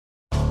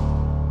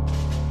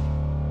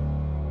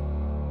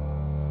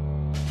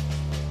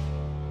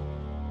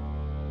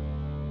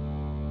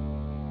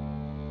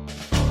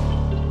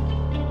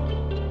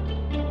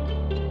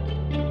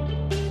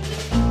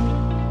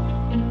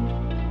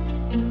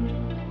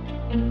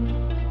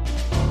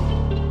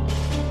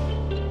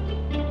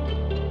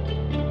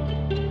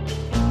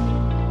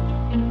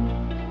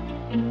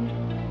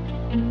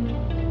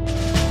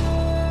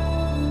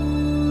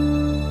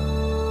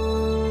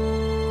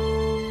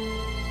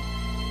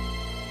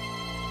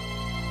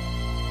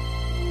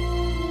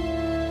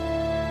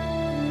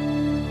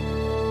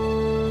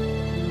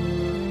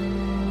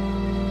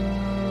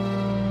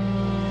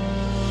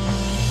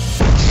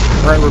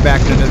right, we're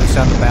back to another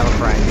Sound of Battle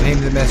Cry. The name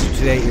of the message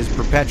today is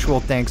Perpetual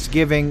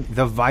Thanksgiving,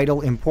 the vital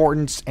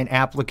importance and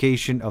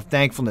application of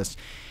thankfulness.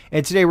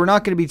 And today we're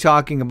not going to be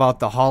talking about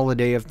the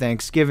holiday of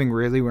Thanksgiving,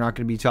 really. We're not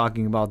going to be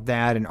talking about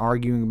that and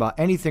arguing about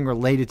anything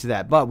related to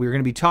that. But we're going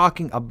to be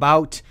talking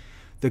about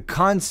the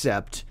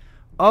concept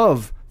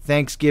of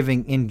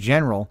Thanksgiving in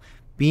general,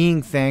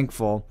 being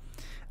thankful,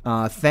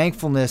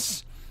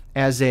 thankfulness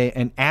as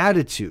an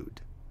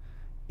attitude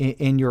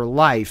in your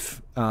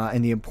life,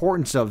 and the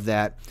importance of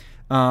that.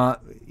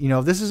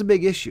 This is a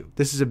big issue.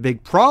 This is a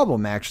big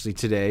problem, actually,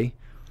 today.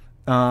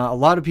 A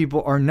lot of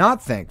people are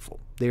not thankful.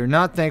 They are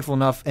not thankful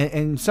enough,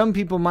 and some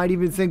people might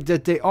even think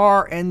that they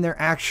are, and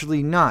they're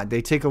actually not.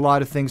 They take a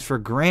lot of things for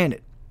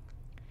granted.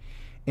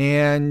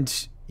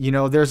 And,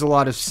 there's a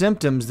lot of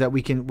symptoms that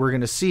we're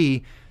going to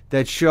see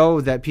that show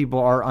that people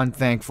are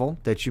unthankful,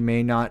 that you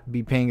may not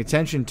be paying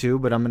attention to,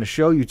 but I'm going to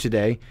show you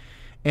today.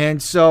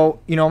 And so,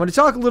 I'm going to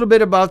talk a little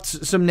bit about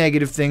some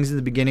negative things in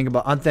the beginning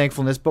about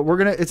unthankfulness, but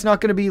it's not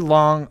going to be a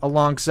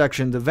long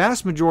section. The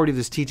vast majority of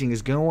this teaching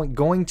is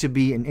going to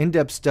be an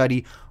in-depth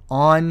study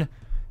on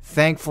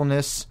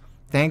thankfulness,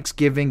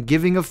 thanksgiving,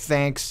 giving of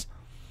thanks,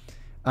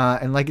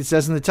 and like it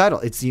says in the title,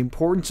 it's the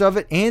importance of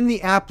it and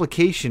the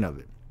application of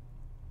it,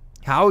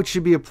 how it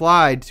should be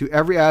applied to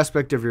every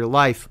aspect of your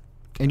life.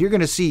 And you're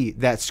going to see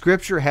that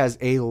Scripture has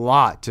a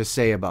lot to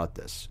say about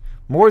this,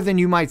 more than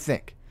you might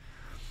think.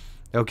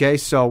 Okay,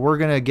 so we're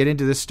going to get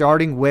into this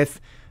starting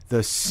with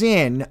the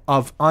sin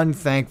of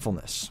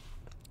unthankfulness.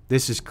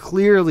 This is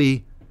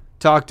clearly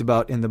talked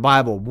about in the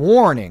Bible,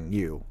 warning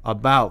you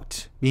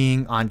about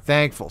being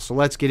unthankful. So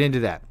let's get into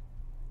that.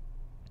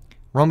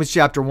 Romans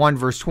chapter 1,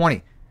 verse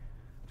 20.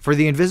 For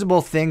the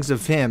invisible things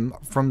of him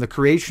from the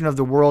creation of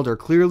the world are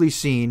clearly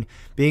seen,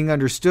 being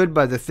understood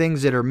by the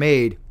things that are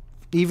made,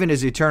 even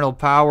his eternal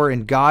power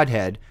and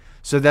Godhead,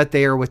 so that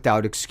they are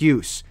without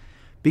excuse.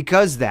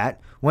 Because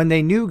that, when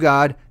they knew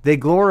God, they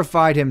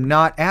glorified him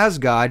not as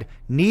God,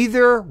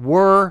 neither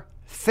were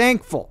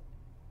thankful,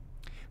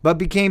 but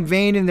became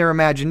vain in their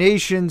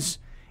imaginations,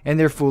 and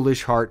their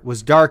foolish heart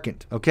was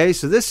darkened. Okay,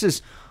 so this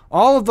is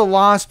all of the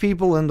lost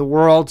people in the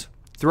world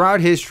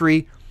throughout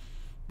history.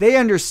 They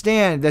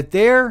understand that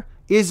there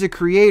is a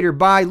creator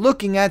by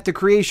looking at the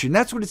creation.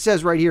 That's what it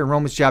says right here in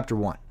Romans chapter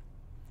 1.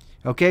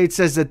 Okay, it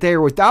says that they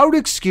are without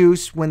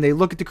excuse when they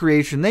look at the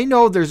creation. They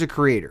know there's a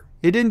creator.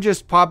 It didn't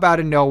just pop out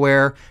of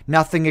nowhere.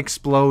 Nothing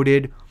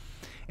exploded.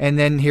 And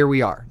then here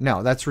we are.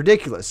 No, that's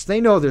ridiculous.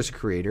 They know there's a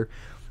creator.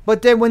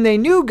 But then when they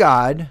knew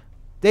God,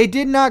 they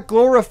did not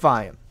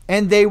glorify him.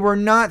 And they were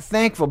not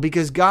thankful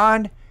because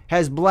God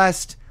has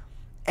blessed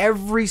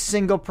every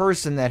single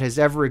person that has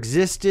ever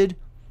existed,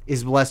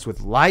 is blessed with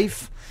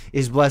life,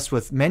 is blessed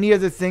with many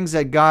other things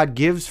that God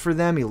gives for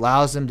them. He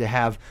allows them to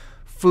have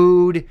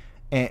food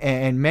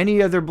and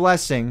many other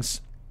blessings.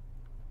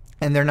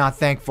 And they're not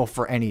thankful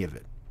for any of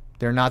it.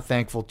 They're not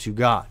thankful to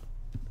God.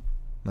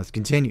 Let's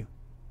continue.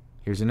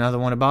 Here's another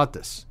one about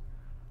this.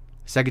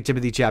 2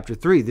 Timothy chapter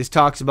 3. This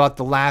talks about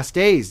the last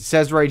days. It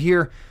says right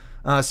here,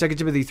 2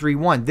 Timothy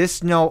 3:1.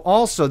 This know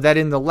also that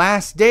in the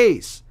last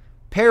days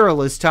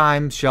perilous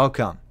times shall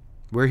come.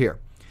 We're here.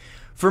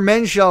 For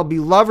men shall be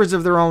lovers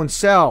of their own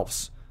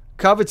selves,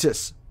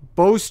 covetous,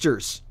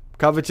 boasters.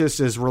 Covetous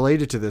is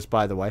related to this,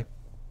 by the way.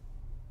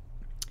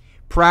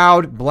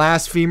 Proud,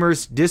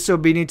 blasphemers,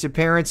 disobedient to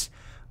parents,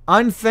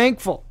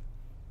 unthankful.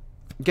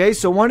 Okay,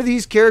 so one of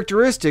these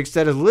characteristics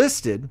that is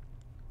listed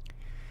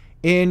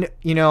in,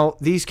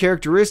 these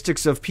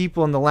characteristics of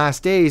people in the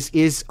last days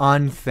is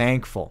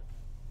unthankful.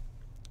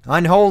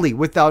 Unholy,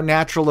 without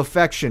natural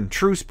affection,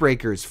 truce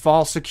breakers,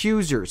 false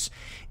accusers,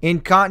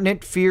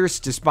 incontinent, fierce,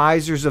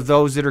 despisers of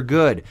those that are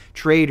good,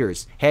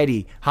 traitors,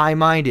 heady,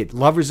 high-minded,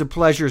 lovers of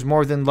pleasures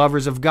more than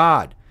lovers of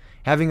God,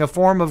 having a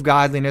form of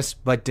godliness,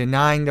 but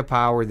denying the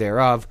power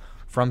thereof,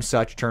 from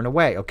such turn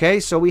away. Okay,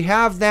 so we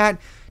have that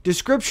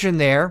description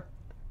there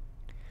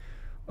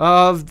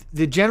of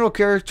the general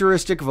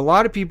characteristic of a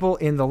lot of people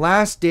in the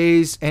last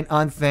days, and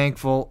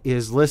unthankful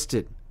is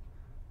listed.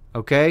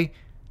 Okay?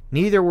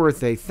 Neither were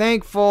they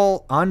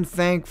thankful,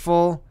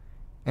 unthankful.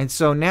 And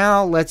so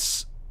now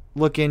let's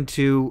look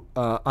into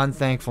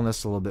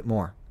unthankfulness a little bit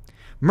more.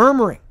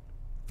 Murmuring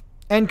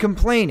and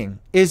complaining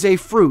is a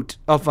fruit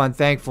of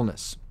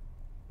unthankfulness.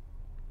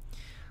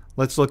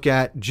 Let's look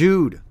at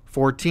Jude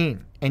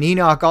 14. And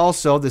Enoch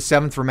also, the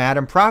seventh from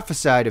Adam,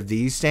 prophesied of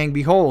these, saying,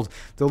 Behold,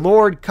 the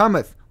Lord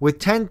cometh with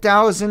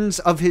 10,000s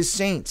of his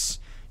saints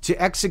to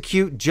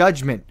execute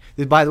judgment.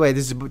 By the way,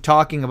 this is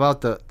talking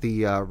about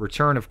the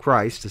return of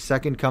Christ, the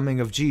second coming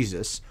of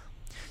Jesus,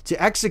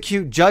 to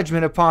execute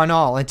judgment upon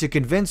all, and to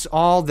convince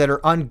all that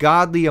are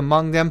ungodly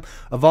among them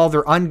of all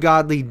their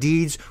ungodly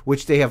deeds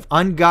which they have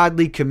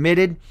ungodly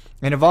committed,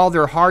 and of all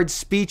their hard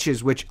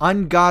speeches which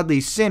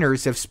ungodly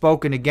sinners have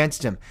spoken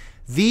against him.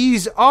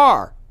 These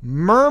are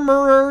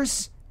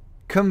murmurers,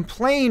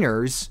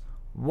 complainers,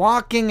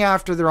 walking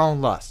after their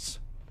own lusts.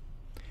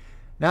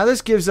 Now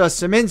this gives us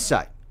some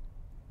insight.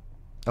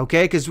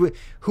 Okay, because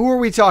who are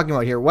we talking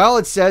about here? Well,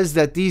 it says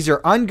that these are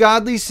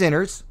ungodly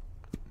sinners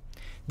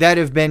that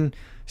have been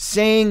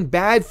saying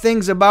bad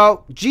things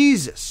about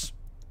Jesus,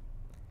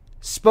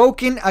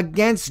 spoken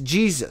against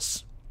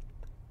Jesus.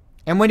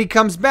 And when he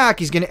comes back,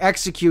 he's going to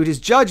execute his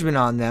judgment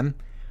on them.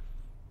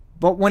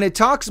 But when it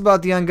talks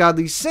about the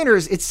ungodly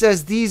sinners, it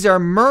says these are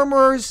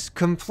murmurers,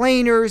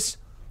 complainers,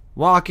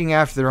 walking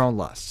after their own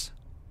lusts.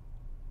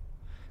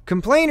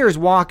 Complainers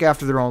walk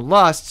after their own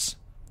lusts,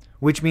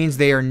 which means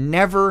they are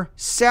never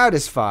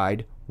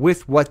satisfied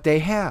with what they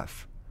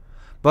have,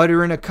 but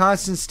are in a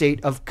constant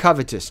state of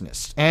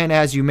covetousness. And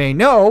as you may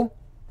know,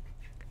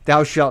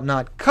 thou shalt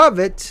not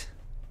covet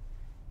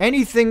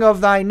anything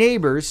of thy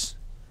neighbor's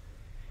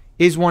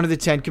is one of the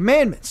 10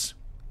 commandments.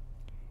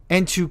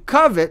 And to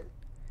covet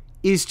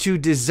is to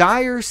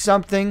desire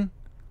something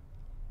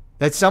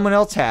that someone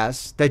else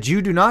has that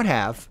you do not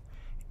have.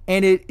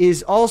 And it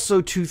is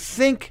also to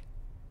think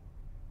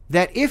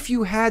that if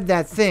you had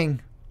that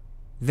thing,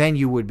 then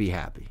you would be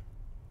happy.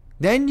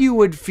 Then you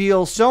would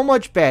feel so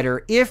much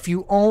better if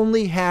you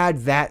only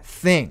had that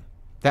thing,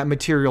 that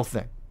material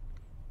thing.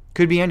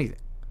 Could be anything.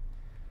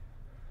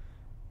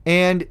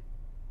 And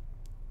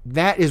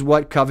that is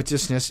what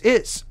covetousness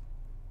is.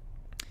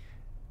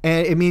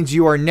 And it means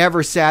you are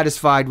never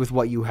satisfied with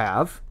what you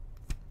have.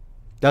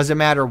 Doesn't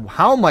matter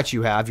how much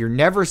you have, you're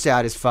never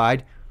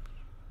satisfied.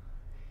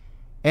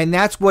 And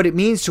that's what it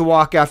means to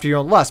walk after your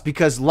own lust,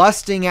 because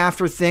lusting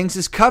after things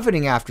is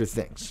coveting after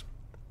things.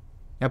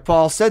 Now,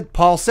 Paul said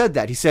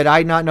that. He said, I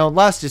had not known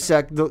lust,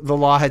 except the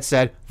law had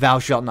said, thou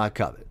shalt not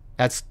covet.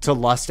 That's to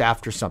lust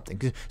after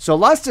something. So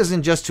lust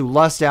isn't just to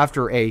lust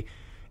after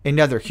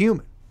another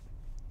human.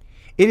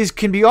 It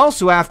can be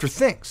also after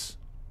things.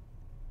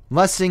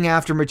 Lusting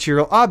after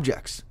material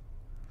objects.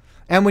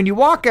 And when you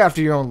walk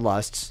after your own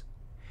lusts,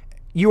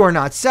 you are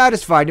not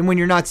satisfied. And when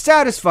you're not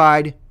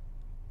satisfied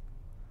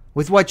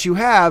with what you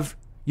have,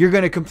 you're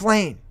going to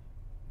complain.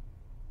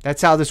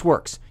 That's how this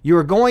works. You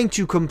are going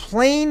to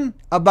complain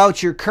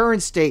about your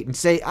current state and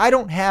say, I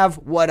don't have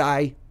what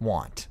I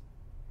want.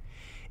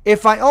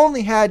 If I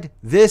only had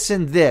this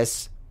and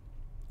this,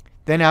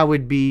 then I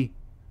would be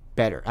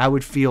better. I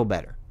would feel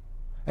better.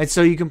 And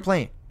so you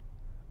complain.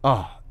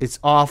 Oh, it's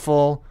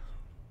awful.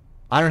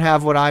 I don't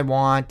have what I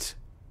want.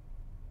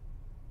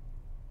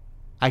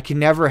 I can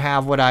never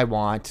have what I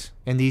want.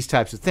 And these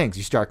types of things.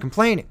 You start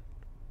complaining.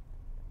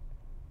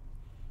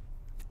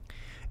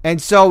 And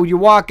so you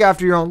walk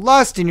after your own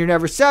lust and you're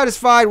never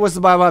satisfied. What's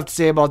the Bible have to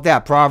say about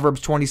that?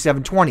 Proverbs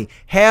 27:20.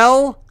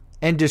 Hell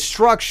and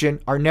destruction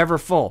are never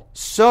full.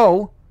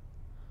 So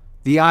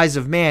the eyes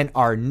of man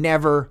are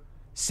never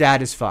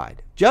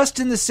satisfied. Just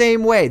in the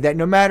same way that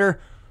no matter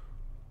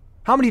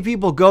how many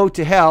people go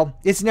to hell,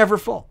 it's never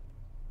full.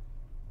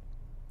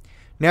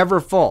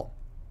 Never full.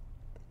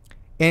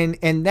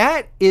 And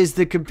that is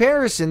the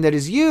comparison that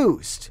is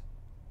used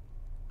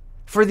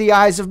for the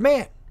eyes of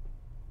man.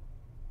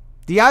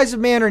 The eyes of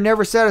man are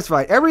never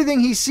satisfied. Everything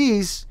he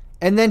sees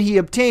and then he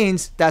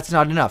obtains, that's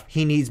not enough.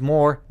 He needs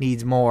more,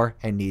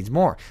 and needs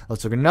more.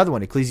 Let's look at another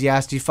one.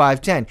 Ecclesiastes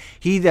 5:10.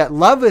 He that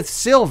loveth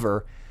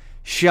silver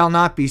shall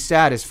not be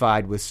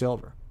satisfied with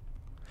silver,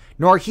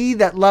 nor he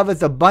that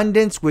loveth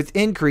abundance with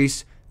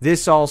increase.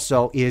 This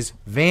also is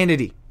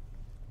vanity.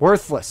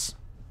 Worthless.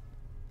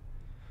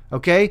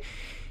 Okay?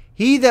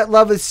 He that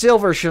loveth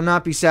silver shall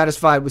not be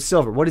satisfied with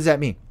silver. What does that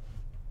mean?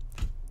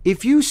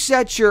 If you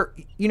set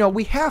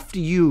we have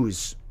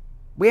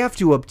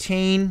to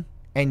obtain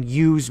and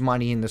use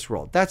money in this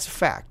world. That's a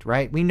fact,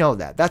 right? We know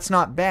that. That's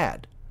not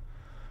bad.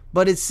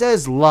 But it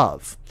says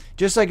love.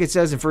 Just like it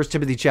says in 1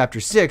 Timothy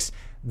chapter 6,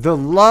 the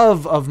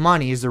love of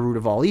money is the root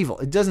of all evil.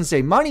 It doesn't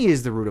say money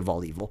is the root of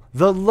all evil.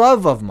 The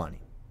love of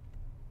money.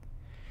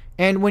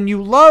 And when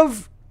you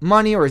love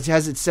money, or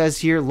as it says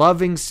here,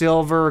 loving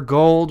silver,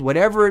 gold,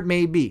 whatever it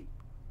may be,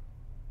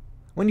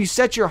 when you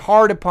set your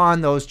heart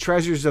upon those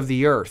treasures of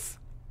the earth,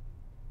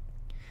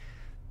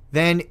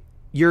 then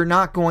you're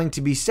not going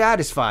to be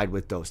satisfied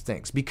with those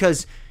things,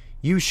 because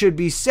you should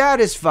be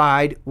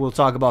satisfied, we'll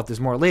talk about this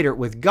more later,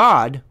 with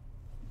God.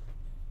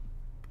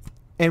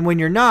 And when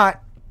you're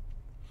not,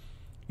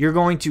 you're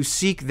going to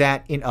seek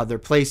that in other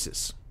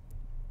places.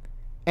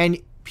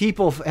 And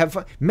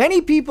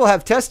many people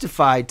have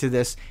testified to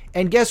this,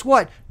 and guess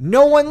what?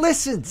 No one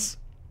listens.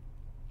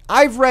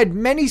 I've read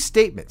many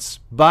statements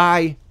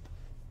by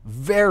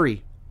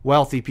very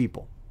wealthy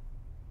people.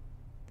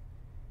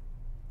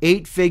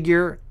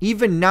 8-figure,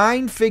 even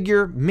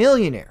 9-figure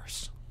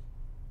millionaires.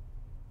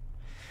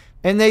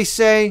 And they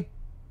say,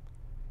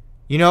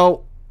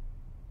 when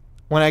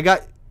I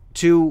got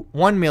to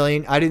 1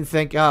 million, I didn't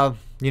think,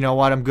 you know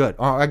what, I'm good.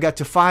 Or I got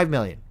to 5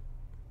 million.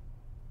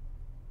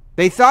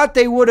 They thought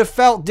they would have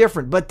felt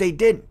different, but they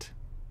didn't.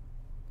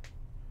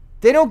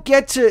 They don't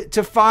get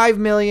to 5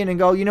 million and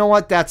go, you know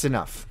what, that's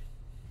enough.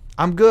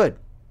 I'm good.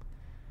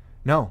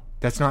 No,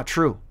 that's not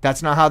true.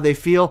 That's not how they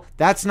feel.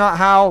 That's not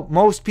how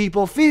most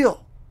people feel.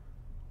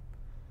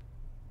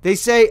 They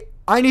say,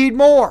 I need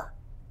more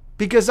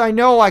because I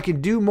know I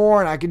can do more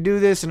and I can do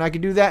this and I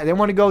can do that. They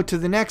want to go to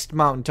the next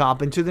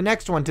mountaintop and to the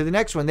next one, to the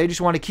next one. They just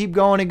want to keep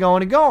going and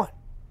going and going.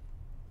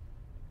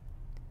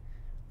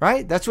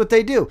 right? That's what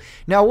they do.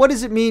 Now, what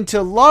does it mean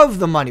to love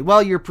the money?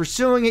 Well, you're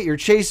pursuing it, you're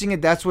chasing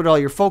it. That's what all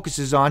your focus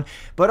is on.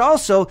 But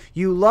also,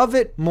 you love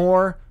it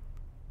more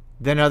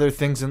than other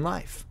things in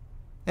life.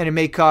 And it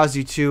may cause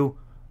you to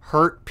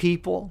hurt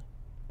people,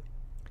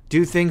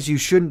 do things you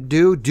shouldn't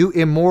do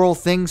immoral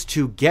things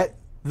to get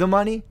the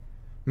money,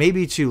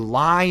 maybe to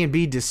lie and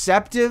be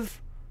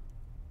deceptive.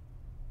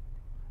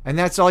 And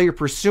that's all you're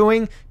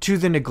pursuing, to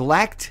the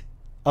neglect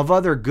of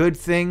other good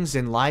things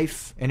in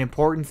life and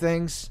important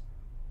things.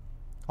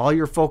 All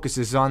your focus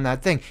is on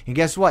that thing. And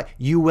guess what?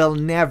 You will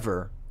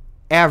never,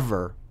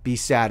 ever be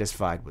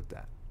satisfied with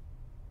that.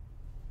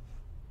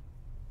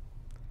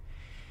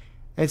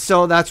 And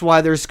so that's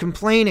why there's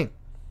complaining,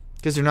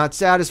 because they're not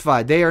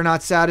satisfied. They are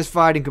not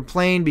satisfied and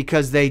complain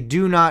because they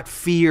do not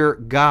fear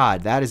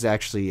God. That is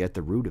actually at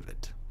the root of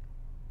it.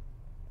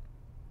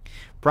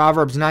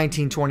 Proverbs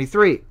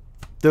 19:23.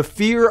 The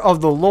fear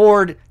of the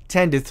Lord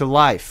tendeth to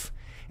life,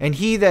 and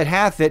he that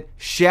hath it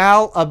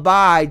shall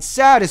abide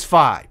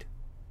satisfied.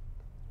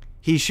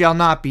 He shall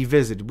not be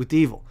visited with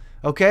evil.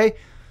 Okay?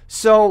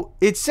 So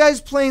it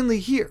says plainly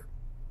here.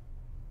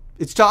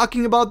 It's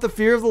talking about the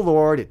fear of the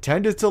Lord. It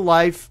tendeth to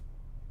life.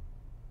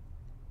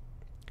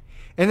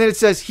 And then it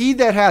says, he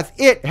that hath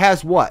it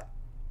has what?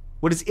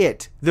 What is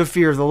it? The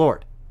fear of the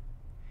Lord.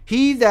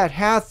 He that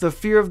hath the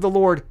fear of the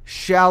Lord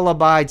shall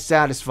abide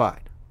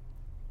satisfied.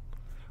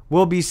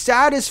 Will be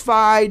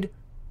satisfied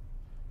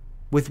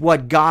with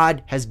what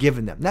God has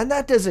given them. Now,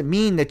 that doesn't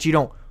mean that you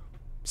don't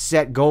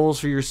set goals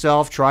for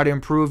yourself, try to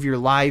improve your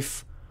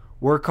life,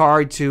 work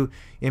hard to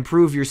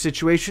improve your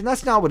situation.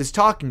 That's not what it's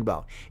talking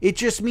about. It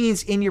just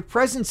means in your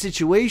present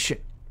situation,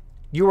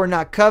 you are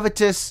not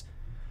covetous,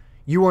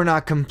 you are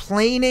not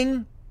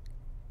complaining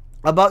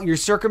about your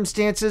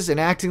circumstances and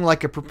acting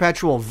like a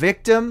perpetual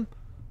victim.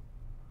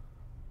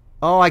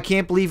 Oh, I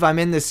can't believe I'm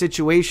in this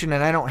situation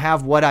and I don't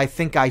have what I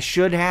think I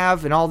should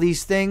have and all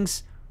these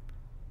things.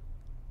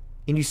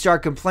 And you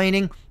start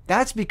complaining.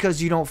 That's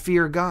because you don't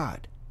fear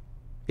God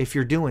if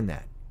you're doing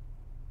that.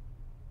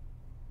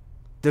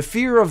 The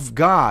fear of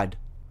God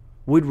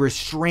would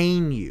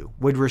restrain you,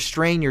 would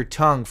restrain your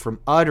tongue from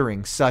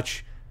uttering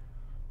such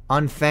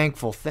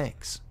unthankful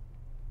things.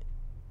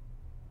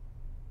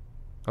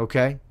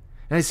 Okay?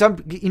 And some,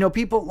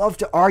 people love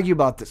to argue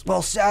about this.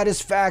 Well,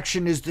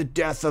 satisfaction is the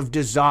death of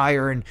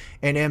desire and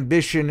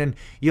ambition, and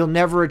you'll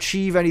never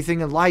achieve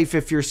anything in life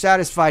if you're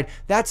satisfied.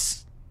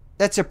 That's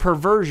a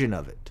perversion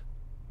of it.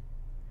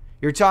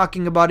 You're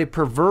talking about a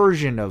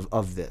perversion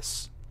of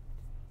this.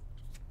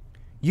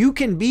 You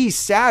can be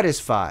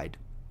satisfied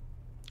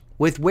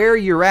with where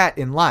you're at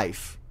in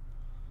life.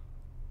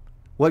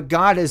 What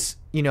God has,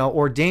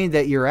 ordained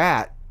that you're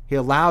at, He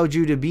allowed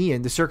you to be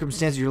in, the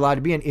circumstances you're allowed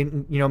to be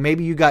in.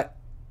 Maybe you got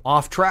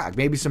off track.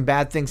 Maybe some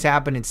bad things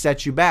happened and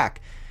set you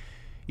back.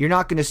 You're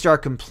not going to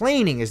start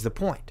complaining is the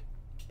point.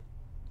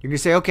 You're going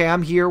to say, okay,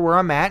 I'm here where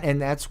I'm at, and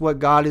that's what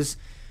God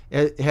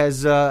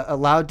has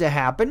allowed to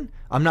happen.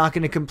 I'm not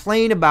going to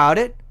complain about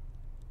it.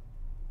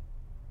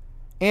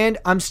 And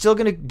I'm still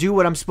going to do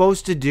what I'm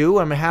supposed to do.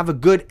 I'm going to have a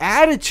good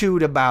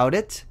attitude about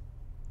it.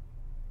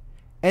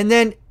 And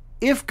then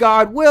if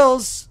God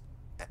wills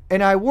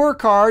and I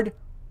work hard,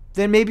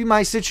 then maybe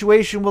my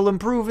situation will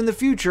improve in the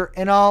future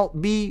and I'll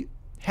be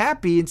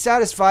happy and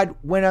satisfied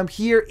when I'm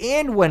here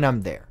and when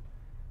I'm there.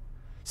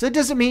 So it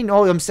doesn't mean,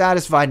 I'm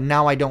satisfied and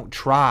now I don't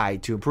try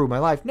to improve my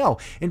life. No.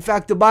 In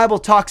fact, the Bible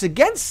talks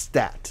against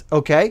that,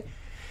 okay?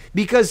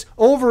 Because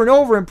over and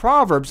over in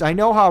Proverbs, I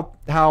know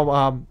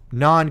how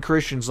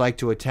non-Christians like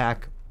to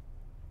attack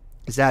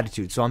this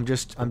attitude. So I'm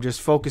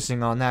just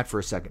focusing on that for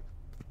a second.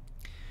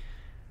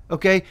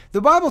 Okay,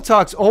 the Bible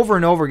talks over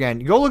and over again.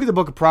 You go look at the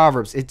book of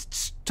Proverbs.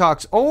 It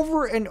talks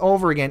over and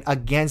over again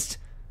against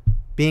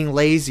being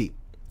lazy,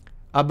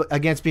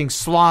 against being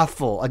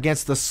slothful,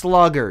 against the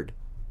sluggard.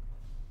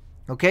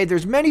 Okay,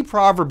 there's many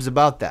Proverbs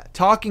about that,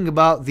 talking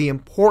about the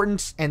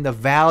importance and the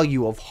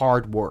value of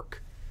hard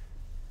work,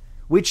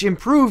 which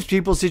improves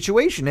people's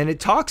situation. And it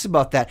talks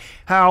about that,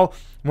 how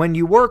when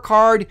you work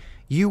hard,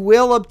 you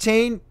will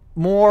obtain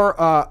more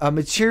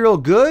material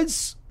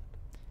goods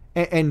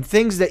and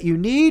things that you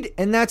need,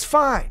 and that's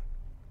fine.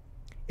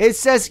 It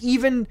says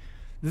even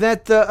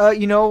that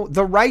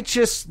the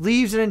righteous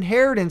leaves an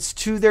inheritance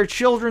to their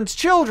children's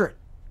children,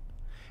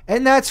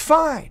 and that's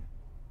fine.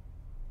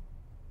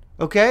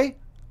 Okay?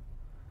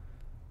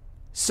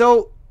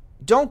 So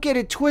don't get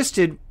it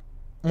twisted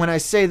when I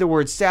say the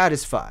word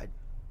satisfied.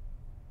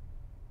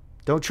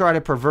 Don't try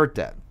to pervert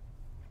that.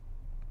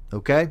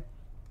 Okay?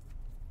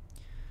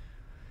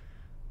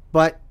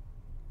 But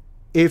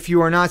if you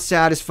are not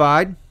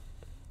satisfied,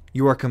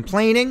 you are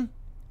complaining,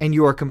 and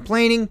you are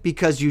complaining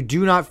because you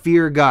do not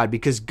fear God,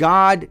 because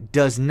God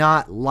does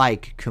not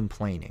like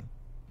complaining.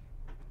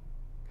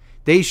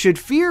 They should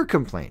fear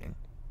complaining.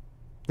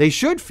 They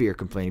should fear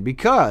complaining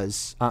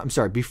because,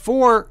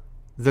 before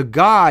the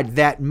God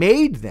that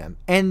made them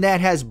and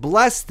that has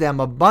blessed them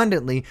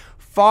abundantly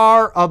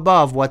far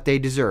above what they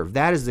deserve.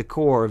 That is the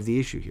core of the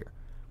issue here.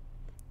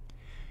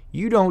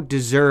 You don't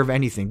deserve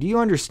anything. Do you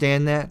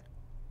understand that?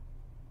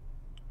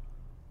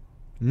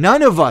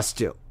 None of us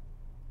do.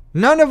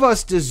 None of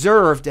us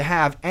deserve to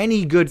have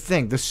any good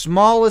thing. The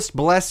smallest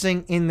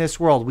blessing in this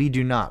world, we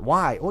do not.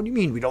 Why? What do you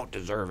mean we don't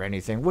deserve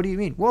anything? What do you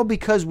mean? Well,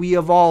 because we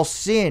have all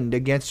sinned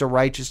against a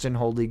righteous and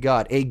holy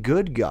God, a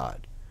good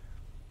God.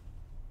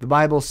 The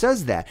Bible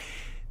says that.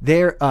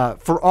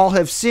 For all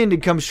have sinned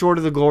and come short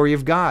of the glory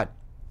of God.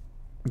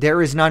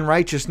 There is none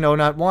righteous, no,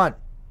 not one.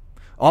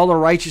 All our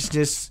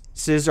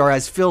righteousnesses are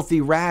as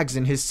filthy rags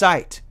in his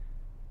sight.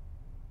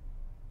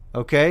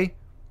 Okay?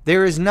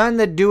 There is none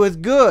that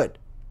doeth good.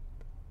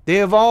 They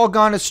have all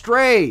gone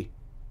astray.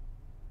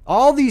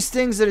 All these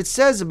things that it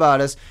says about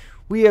us,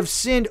 we have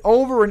sinned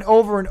over and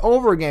over and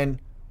over again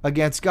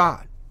against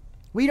God.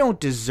 We don't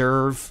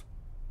deserve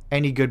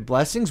any good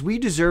blessings. We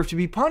deserve to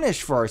be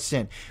punished for our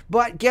sin.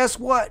 But guess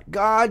what?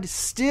 God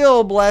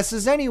still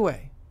blesses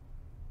anyway.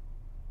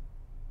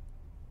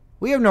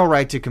 We have no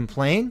right to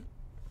complain.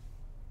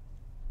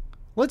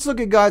 Let's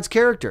look at God's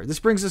character. This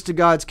brings us to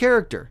God's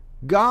character.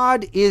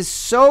 God is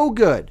so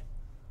good,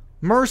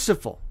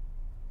 merciful,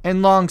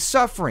 and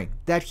long-suffering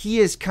that he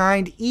is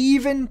kind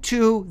even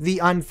to the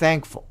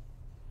unthankful.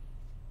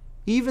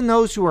 Even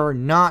those who are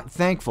not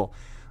thankful.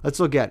 Let's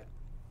look at it.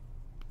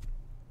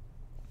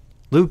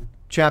 Luke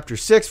chapter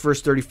 6,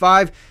 verse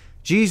 35,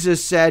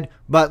 Jesus said,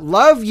 "But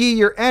love ye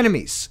your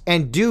enemies,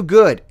 and do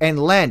good, and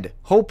lend,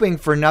 hoping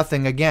for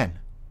nothing again.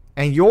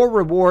 And your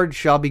reward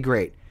shall be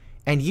great,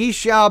 and ye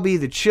shall be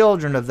the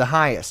children of the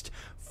highest.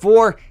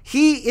 For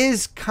he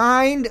is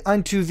kind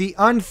unto the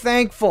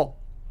unthankful,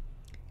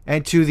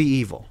 and to the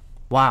evil."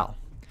 Wow.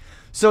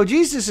 So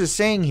Jesus is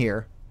saying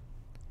here,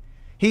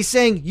 he's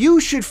saying you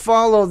should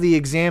follow the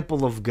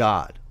example of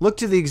God. Look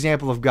to the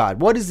example of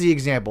God. What is the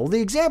example?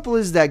 The example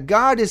is that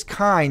God is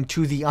kind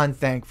to the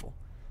unthankful.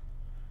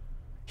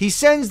 He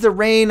sends the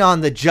rain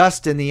on the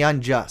just and the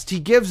unjust. He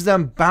gives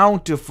them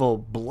bountiful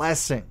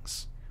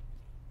blessings.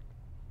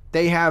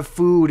 They have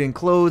food and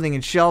clothing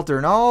and shelter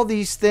and all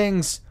these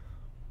things.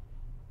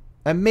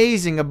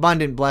 Amazing,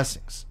 abundant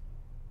blessings.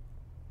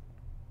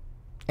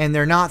 And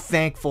they're not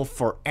thankful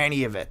for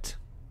any of it.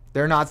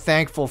 They're not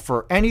thankful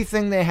for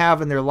anything they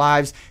have in their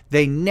lives.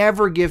 They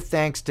never give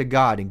thanks to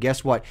God. And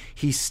guess what?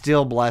 He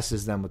still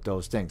blesses them with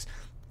those things.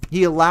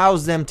 He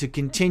allows them to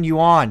continue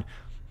on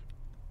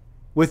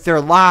with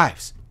their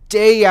lives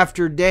day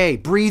after day,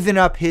 breathing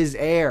up his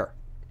air,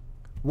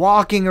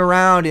 walking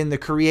around in the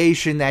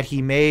creation that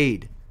he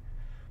made,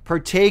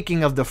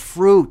 partaking of the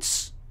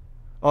fruits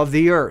of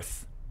the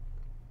earth,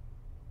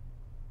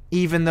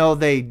 even though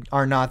they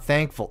are not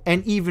thankful.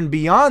 And even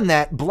beyond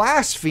that,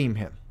 blaspheme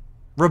him,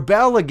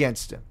 rebel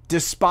against him,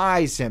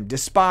 despise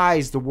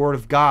the word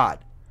of God,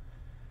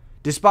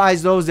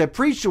 despise those that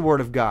preach the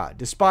word of God,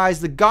 despise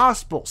the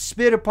gospel,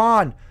 spit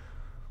upon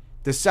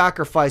the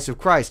sacrifice of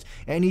Christ.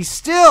 And he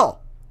still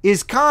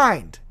is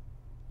kind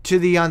to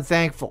the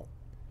unthankful.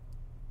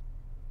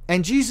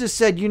 And Jesus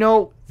said,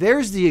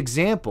 there's the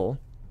example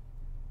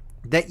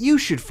that you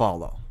should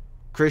follow,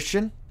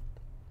 Christian.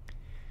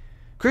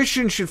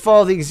 Christians should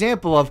follow the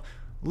example of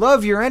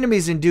love your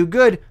enemies and do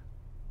good,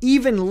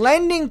 even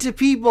lending to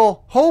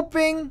people,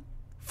 hoping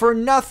for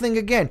nothing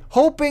again,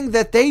 hoping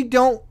that they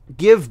don't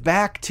give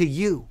back to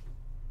you.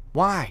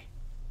 Why?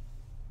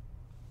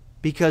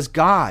 Because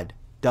God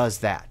does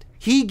that.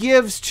 He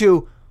gives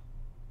to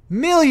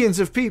millions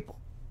of people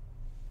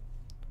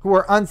who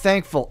are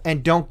unthankful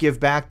and don't give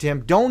back to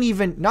him.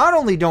 Not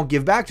only don't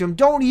give back to him,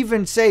 don't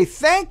even say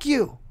thank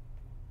you.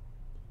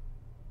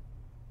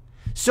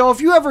 So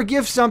if you ever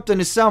give something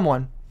to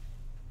someone,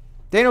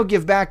 they don't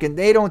give back and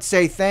they don't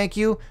say thank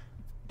you,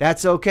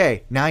 that's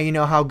okay. Now you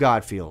know how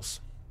God feels.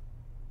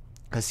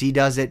 Because he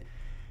does it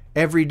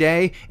every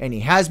day, and he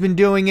has been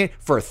doing it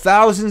for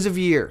thousands of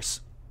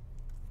years.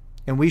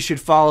 And we should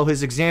follow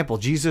his example.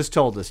 Jesus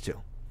told us to.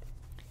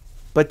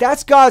 But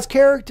that's God's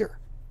character.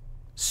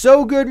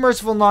 So good,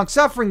 merciful, and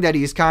long-suffering that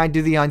he is kind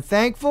to the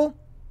unthankful.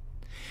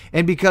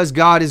 And because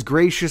God is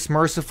gracious,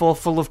 merciful,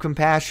 full of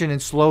compassion,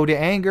 and slow to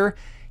anger,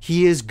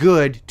 he is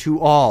good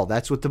to all.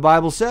 That's what the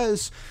Bible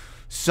says.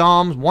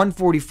 Psalms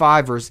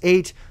 145 verse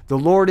 8, the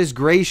Lord is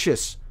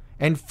gracious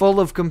and full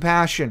of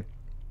compassion,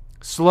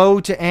 slow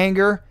to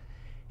anger,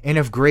 and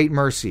of great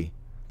mercy.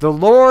 The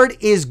Lord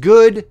is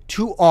good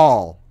to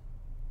all,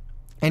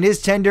 and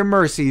his tender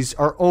mercies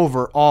are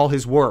over all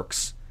his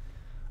works.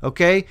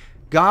 Okay?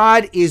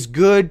 God is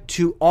good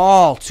to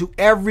all, to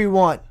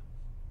everyone.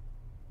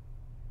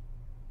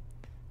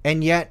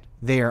 And yet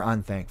they are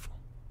unthankful.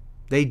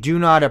 They do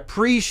not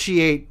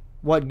appreciate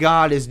what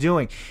God is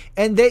doing.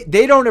 And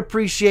they don't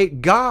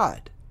appreciate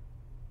God.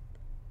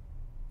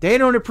 They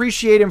don't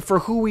appreciate him for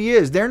who he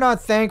is. They're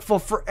not thankful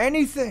for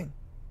anything.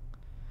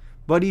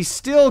 But he's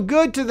still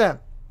good to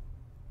them.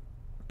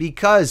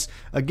 Because,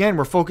 again,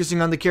 we're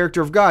focusing on the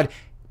character of God.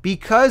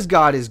 Because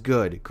God is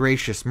good,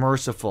 gracious,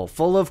 merciful,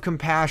 full of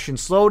compassion,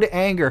 slow to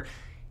anger,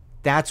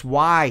 that's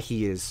why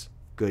he is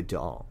good to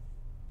all.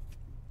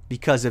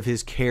 Because of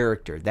his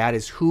character. That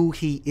is who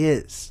he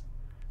is.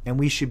 And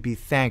we should be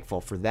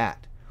thankful for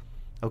that.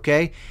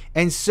 Okay?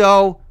 And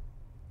so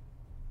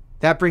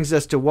that brings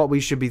us to what we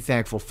should be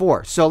thankful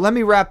for. So let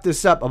me wrap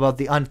this up about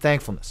the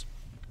unthankfulness.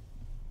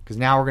 because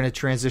now we're going to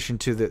transition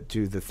to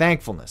the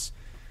thankfulness.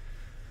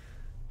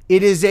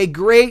 It is a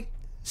great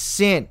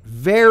sin,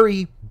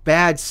 very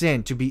bad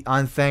sin, to be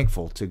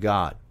unthankful to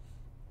God.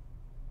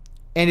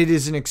 And it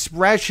is an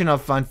expression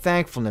of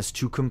unthankfulness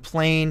to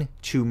complain,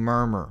 to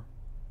murmur.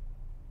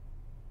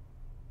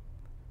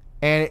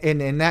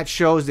 And that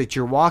shows that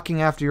you're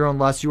walking after your own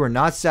lust. You are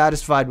not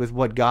satisfied with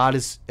what God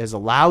has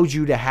allowed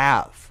you to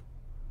have.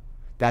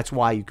 That's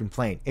why you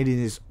complain. It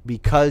is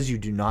because you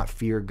do not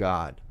fear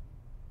God.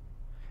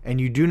 And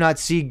you do not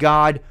see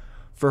God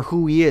for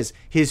who he is,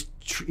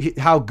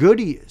 how good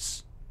he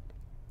is.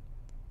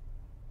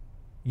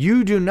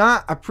 You do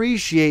not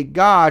appreciate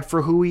God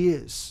for who he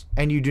is,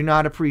 and you do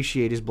not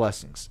appreciate his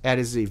blessings. That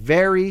is a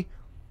very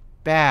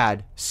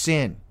bad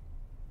sin.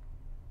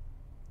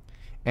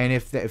 And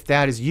if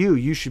that is you,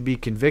 you should be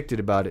convicted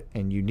about it,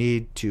 and you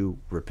need to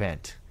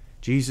repent.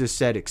 Jesus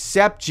said,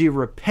 except ye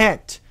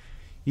repent,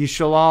 ye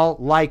shall all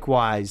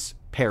likewise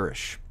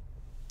perish.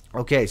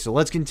 Okay, so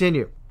let's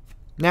continue.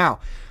 Now,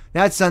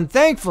 that's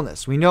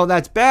unthankfulness. We know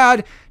that's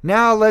bad.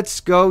 Now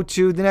let's go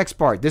to the next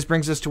part. This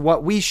brings us to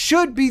what we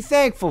should be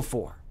thankful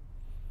for.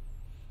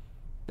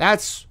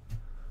 That's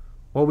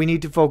what we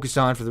need to focus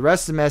on for the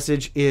rest of the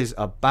message is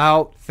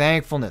about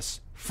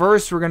thankfulness.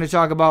 First, we're going to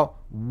talk about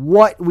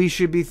what we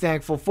should be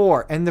thankful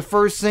for. And the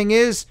first thing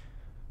is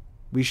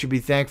we should be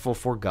thankful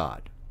for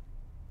God.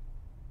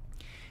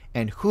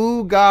 And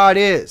who God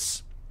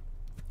is.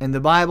 And the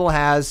Bible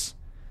has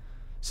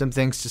some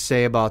things to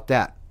say about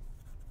that.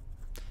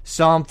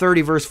 Psalm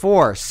 30 verse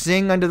 4,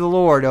 sing unto the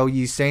Lord, O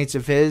ye saints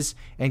of his,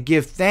 and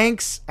give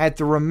thanks at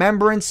the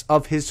remembrance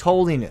of his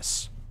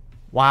holiness.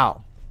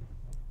 Wow.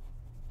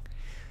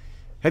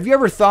 Have you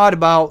ever thought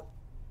about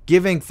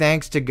giving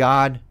thanks to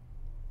God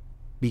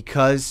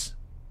because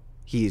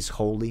he is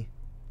holy?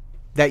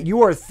 That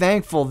you are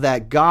thankful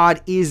that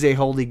God is a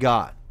holy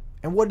God.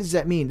 And what does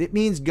that mean? It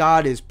means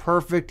God is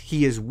perfect.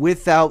 He is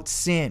without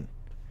sin.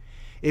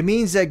 It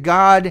means that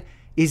God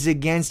is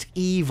against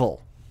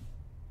evil.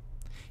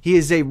 He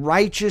is a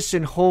righteous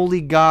and holy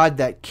God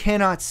that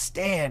cannot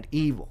stand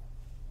evil.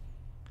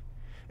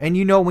 And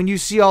you know, when you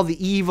see all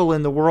the evil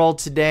in the world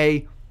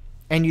today,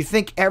 and you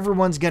think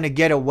everyone's going to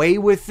get away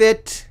with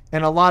it,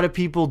 and a lot of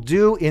people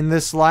do in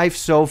this life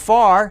so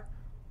far,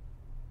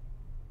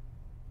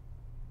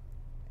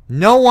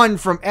 no one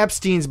from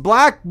Epstein's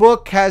Black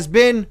Book has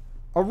been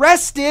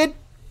arrested.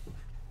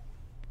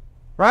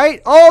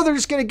 Right? Oh, they're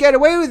just going to get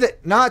away with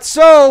it. Not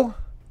so.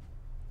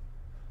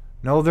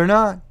 No, they're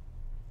not.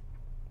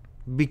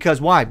 Because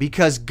why?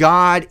 Because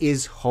God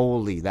is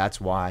holy. That's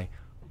why.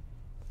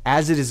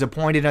 As it is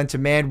appointed unto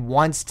man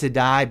once to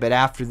die, but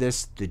after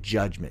this, the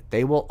judgment.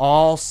 They will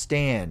all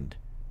stand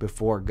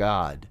before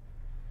God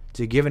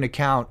to give an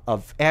account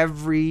of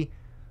everything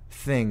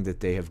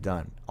that they have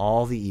done.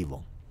 All the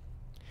evil.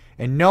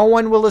 And no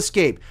one will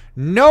escape.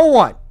 No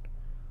one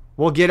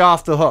will get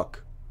off the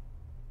hook.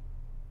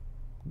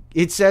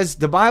 It says,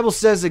 the Bible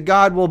says that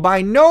God will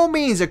by no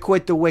means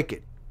acquit the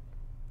wicked.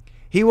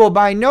 He will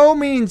by no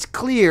means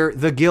clear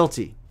the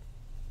guilty.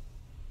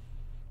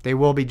 They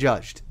will be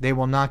judged. They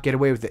will not get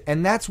away with it.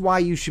 And that's why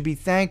you should be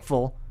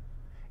thankful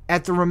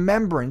at the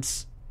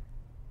remembrance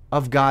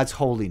of God's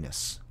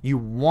holiness. You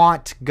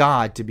want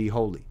God to be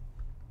holy.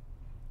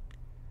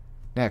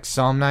 Next,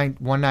 Psalm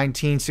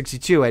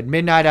 119:62. At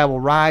midnight I will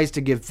rise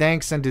to give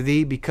thanks unto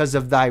thee because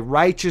of thy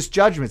righteous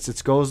judgments.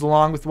 This goes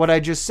along with what I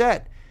just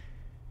said.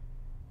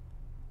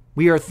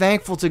 We are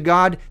thankful to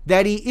God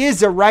that he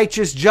is a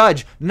righteous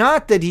judge,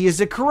 not that he is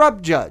a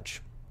corrupt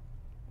judge.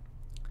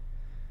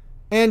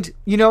 And,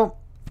 you know,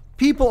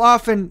 people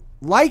often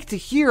like to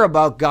hear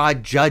about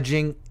God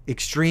judging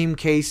extreme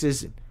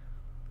cases,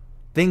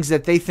 things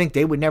that they think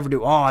they would never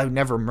do. Oh, I would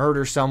never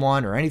murder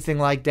someone or anything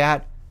like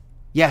that.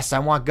 Yes, I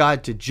want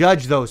God to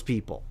judge those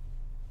people.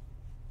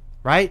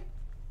 Right?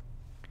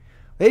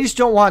 They just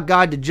don't want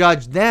God to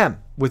judge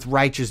them with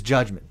righteous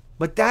judgment.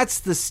 But that's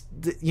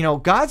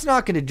God's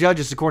not going to judge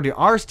us according to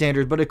our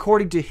standard, but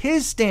according to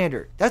his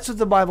standard. That's what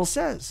the Bible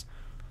says.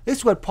 This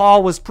is what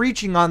Paul was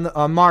preaching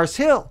on Mars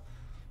Hill.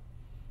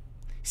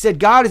 He said,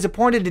 God is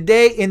appointed a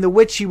day in the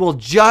which he will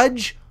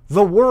judge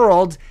the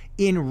world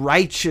in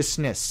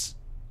righteousness,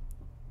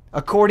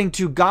 according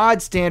to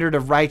God's standard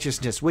of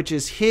righteousness, which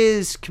is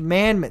his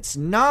commandments,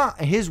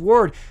 not his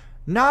word,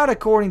 not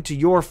according to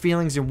your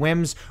feelings and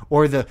whims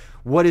or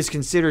what is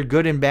considered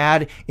good and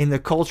bad in the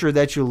culture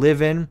that you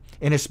live in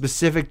a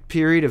specific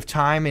period of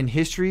time in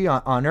history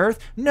on earth.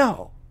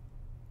 No.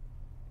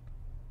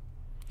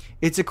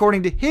 It's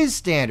according to his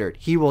standard.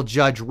 He will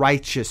judge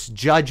righteous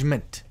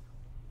judgment.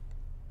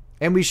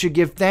 And we should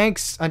give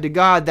thanks unto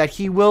God that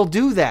he will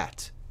do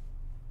that.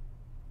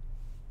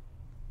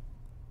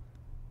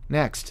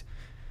 Next,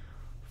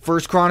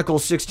 1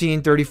 Chronicles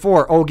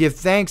 16:34. Oh, give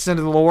thanks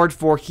unto the Lord,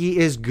 for he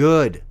is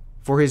good,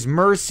 for his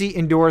mercy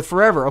endureth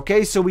forever.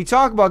 Okay, so we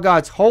talk about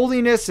God's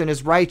holiness and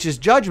his righteous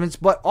judgments,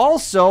 but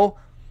also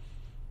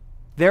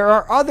there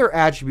are other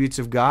attributes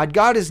of God.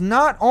 God is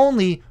not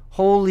only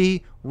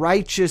holy,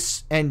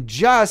 righteous, and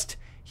just,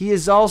 he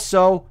is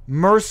also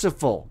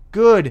merciful,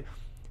 good,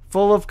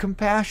 full of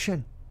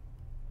compassion.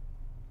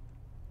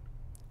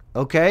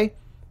 okay?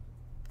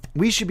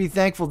 We should be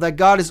thankful that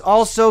God is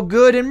also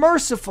good and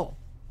merciful.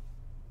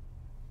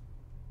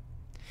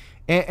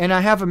 And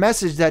I have a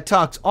message that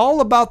talks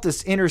all about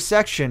this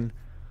intersection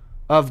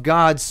of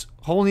God's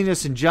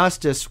holiness and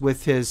justice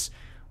with his,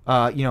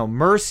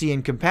 mercy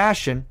and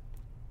compassion.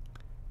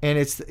 And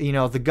it's,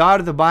 the God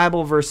of the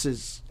Bible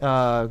versus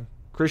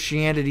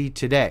Christianity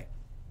today.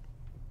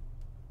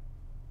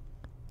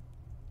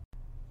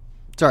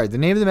 Sorry, the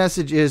name of the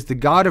message is The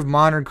God of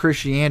Modern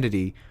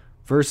Christianity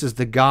versus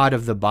the God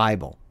of the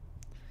Bible.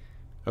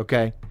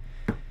 Okay?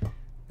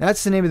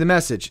 That's the name of the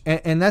message.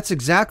 And that's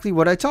exactly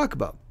what I talk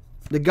about.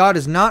 That God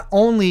is not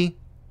only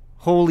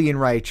holy and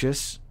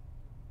righteous,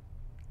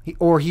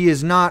 he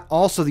is not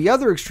also the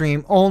other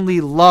extreme, only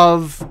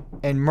love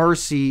and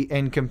mercy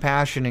and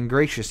compassion and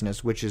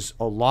graciousness, which is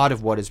a lot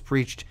of what is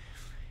preached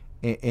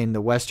in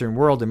the Western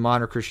world in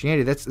modern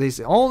Christianity. They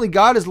say only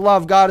God is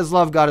love, God is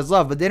love, God is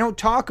love, but they don't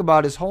talk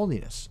about his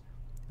holiness.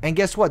 And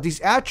guess what?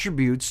 These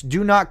attributes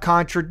do not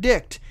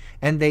contradict,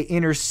 and they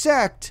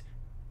intersect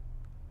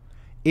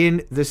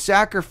in the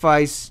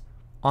sacrifice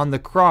on the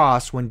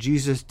cross when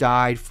Jesus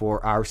died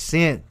for our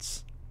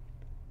sins.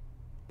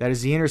 That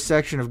is the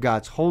intersection of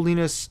God's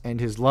holiness and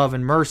his love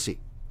and mercy.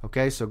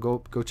 Okay, so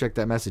go check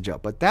that message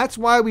out. But that's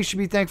why we should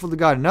be thankful to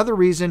God. Another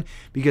reason,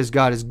 because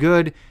God is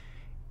good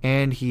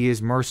and he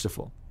is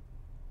merciful.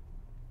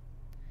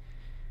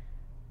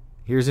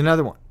 Here's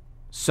another one.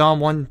 Psalm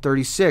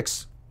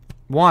 136,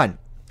 1.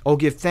 Oh,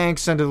 give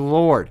thanks unto the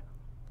Lord,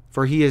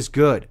 for he is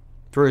good,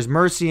 for his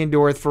mercy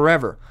endureth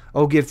forever.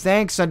 Oh, give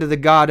thanks unto the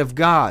God of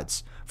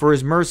gods, for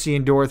his mercy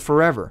endureth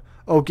forever.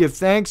 Oh, give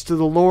thanks to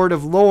the Lord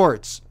of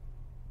lords,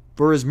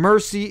 for his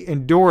mercy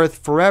endureth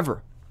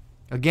forever.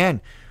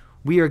 Again,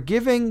 we are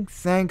giving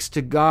thanks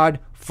to God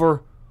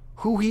for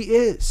who he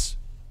is.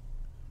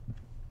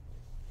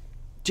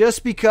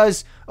 Just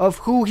because of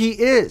who he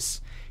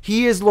is.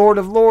 He is Lord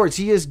of lords.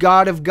 He is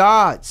God of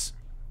gods.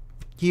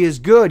 He is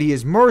good. He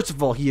is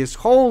merciful. He is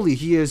holy.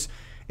 He is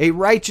a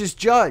righteous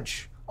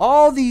judge.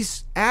 All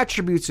these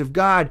attributes of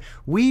God,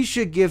 we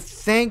should give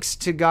thanks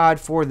to God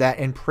for that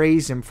and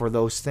praise him for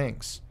those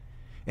things.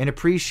 And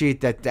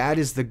appreciate that that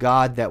is the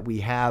God that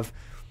we have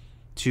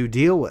to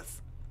deal with.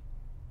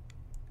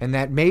 And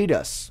that made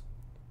us.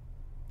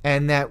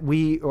 And that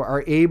we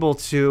are able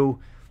to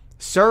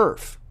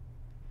serve.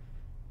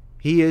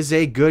 He is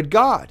a good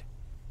God.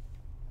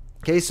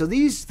 Okay, so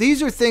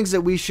these are things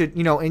that we should,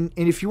 and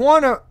if you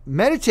want to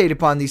meditate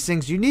upon these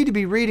things, you need to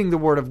be reading the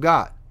Word of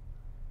God.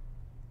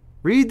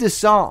 Read the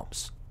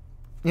Psalms.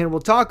 And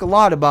we'll talk a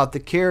lot about the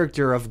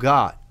character of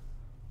God.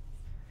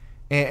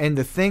 And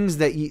the things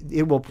that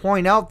it will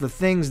point out the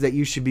things that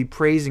you should be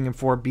praising him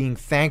for, being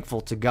thankful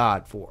to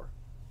God for.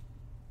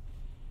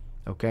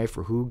 Okay,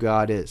 for who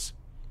God is.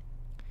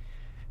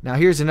 Now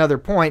here's another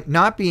point.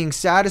 Not being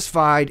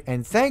satisfied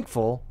and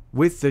thankful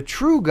with the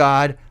true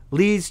God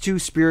leads to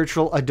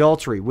spiritual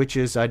adultery, which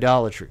is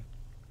idolatry.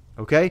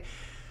 Okay?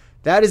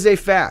 That is a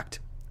fact.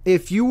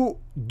 If you're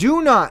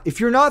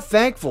not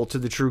thankful to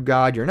the true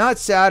God, you're not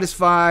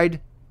satisfied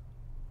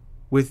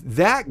with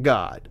that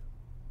God,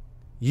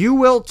 you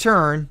will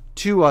turn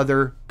to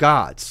other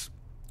gods.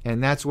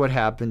 And that's what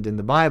happened in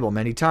the Bible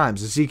many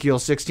times. Ezekiel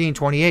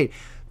 16:28.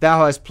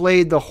 Thou hast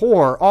played the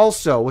whore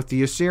also with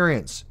the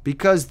Assyrians,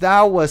 because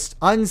thou wast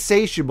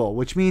unsatiable,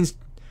 which means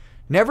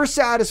never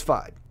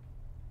satisfied.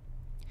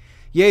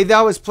 Yea,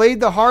 thou hast played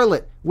the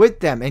harlot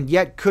with them, and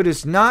yet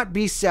couldst not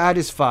be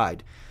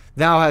satisfied.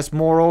 Thou hast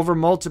moreover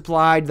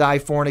multiplied thy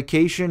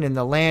fornication in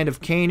the land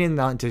of Canaan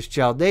unto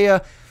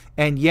Chaldea,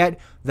 and yet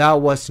thou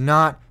wast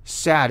not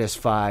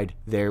satisfied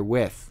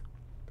therewith.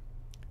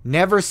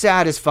 Never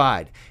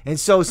satisfied. And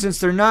so since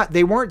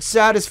they weren't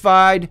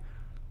satisfied,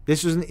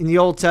 this was in the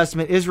Old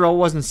Testament, Israel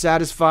wasn't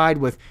satisfied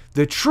with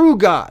the true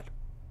God,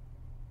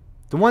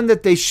 the one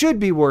that they should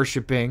be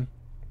worshiping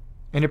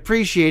and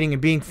appreciating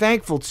and being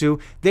thankful to.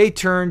 They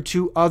turned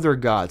to other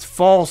gods,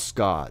 false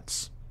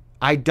gods,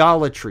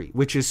 idolatry,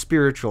 which is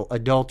spiritual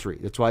adultery.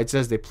 That's why it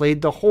says they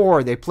played the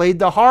whore, they played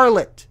the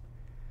harlot,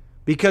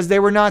 because they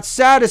were not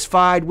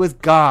satisfied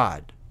with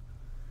God.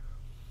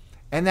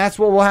 And that's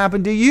what will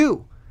happen to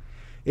you.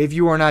 If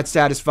you are not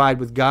satisfied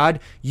with God,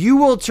 you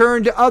will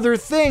turn to other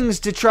things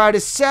to try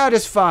to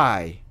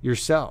satisfy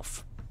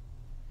yourself.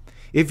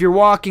 If you're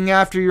walking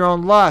after your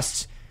own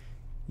lusts,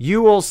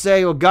 you will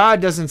say, well, God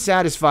doesn't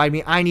satisfy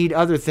me. I need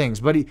other things.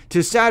 But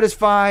to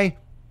satisfy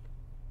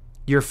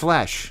your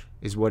flesh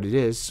is what it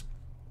is.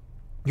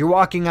 You're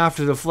walking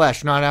after the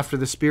flesh, not after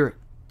the Spirit.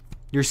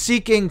 You're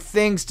seeking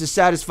things to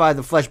satisfy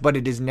the flesh, but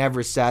it is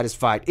never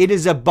satisfied. It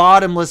is a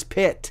bottomless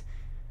pit.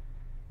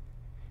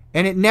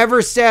 And it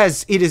never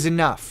says it is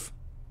enough.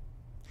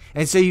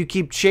 And so you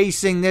keep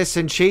chasing this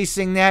and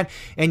chasing that,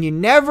 and you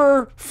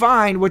never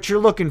find what you're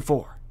looking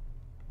for.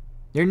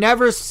 You're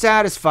never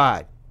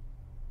satisfied.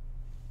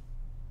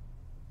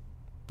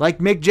 Like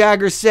Mick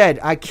Jagger said,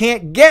 I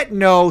can't get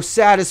no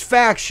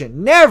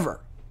satisfaction.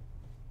 Never.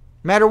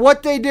 No matter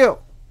what they do.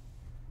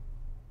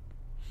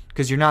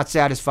 Because you're not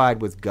satisfied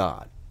with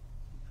God.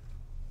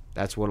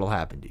 That's what will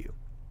happen to you.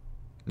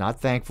 Not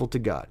thankful to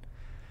God.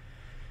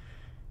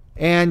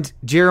 And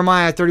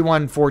Jeremiah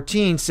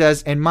 31:14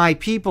 says, and my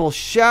people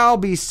shall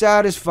be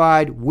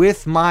satisfied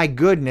with my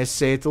goodness,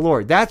 saith the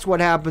Lord. That's what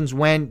happens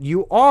when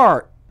you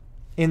are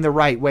in the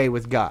right way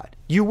with God.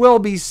 You will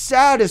be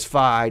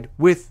satisfied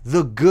with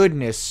the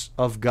goodness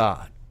of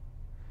God.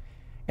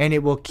 And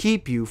it will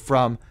keep you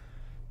from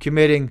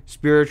committing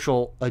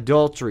spiritual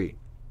adultery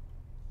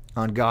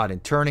on God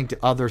and turning to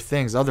other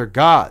things, other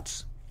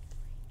gods,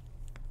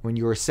 when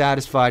you are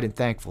satisfied and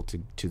thankful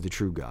to the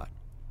true God.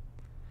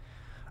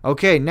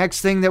 Okay,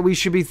 next thing that we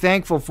should be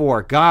thankful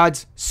for,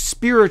 God's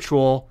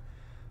spiritual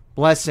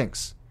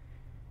blessings.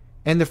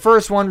 And the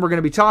first one we're going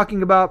to be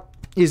talking about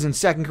is in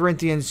 2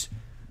 Corinthians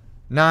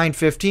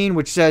 9:15,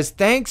 which says,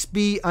 thanks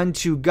be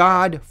unto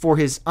God for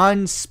his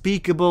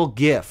unspeakable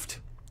gift.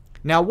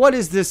 Now, what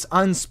is this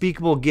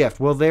unspeakable gift?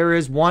 Well, there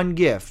is one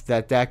gift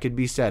that could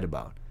be said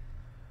about.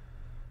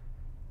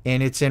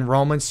 And it's in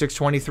Romans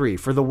 6:23.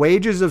 For the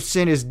wages of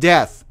sin is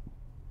death,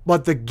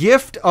 but the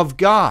gift of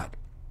God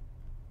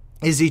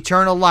is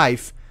eternal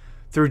life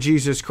through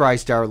Jesus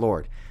Christ our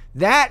Lord.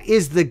 That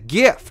is the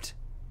gift,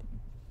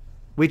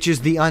 which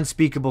is the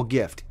unspeakable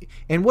gift.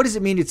 And what does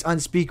it mean it's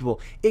unspeakable?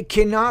 It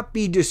cannot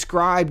be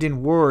described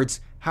in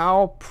words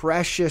how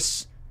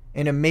precious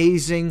and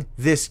amazing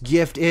this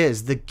gift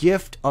is. The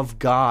gift of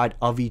God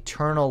of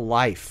eternal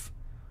life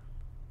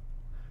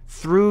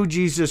through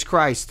Jesus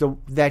Christ,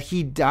 that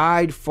he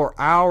died for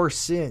our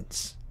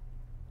sins.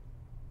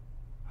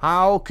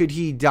 How could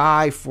he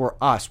die for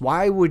us?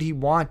 Why would he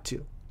want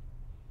to?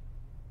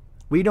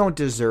 We don't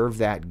deserve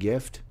that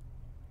gift.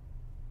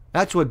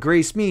 That's what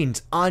grace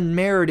means,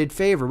 unmerited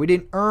favor. We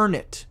didn't earn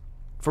it.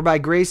 For by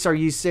grace are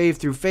ye saved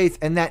through faith,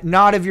 and that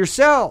not of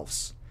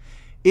yourselves.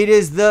 It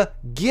is the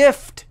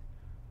gift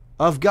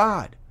of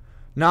God,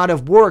 not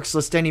of works,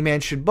 lest any man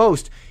should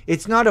boast.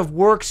 It's not of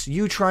works,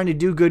 you trying to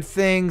do good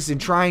things and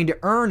trying to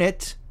earn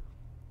it.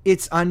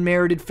 It's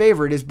unmerited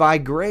favor. It is by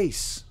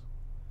grace.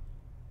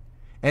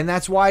 And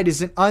that's why it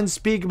is an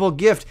unspeakable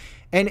gift.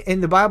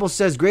 And the Bible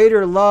says,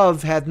 greater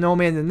love hath no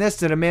man than this,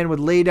 that a man would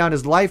lay down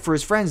his life for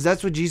his friends.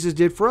 That's what Jesus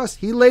did for us.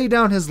 He laid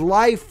down his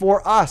life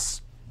for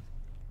us.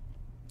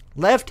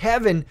 Left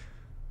heaven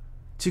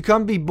to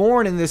come be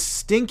born in this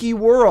stinky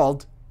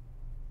world,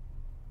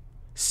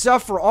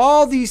 suffer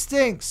all these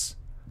things,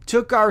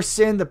 took our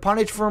sin, the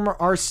punishment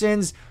for our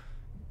sins,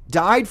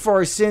 died for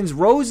our sins,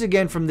 rose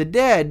again from the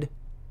dead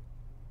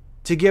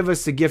to give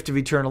us the gift of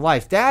eternal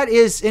life. That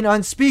is an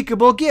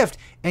unspeakable gift.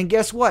 And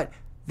guess what?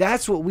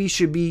 That's what we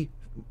should be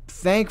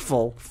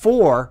thankful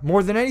for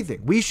more than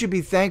anything. We should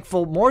be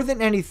thankful more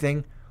than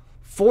anything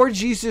for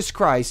Jesus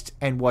Christ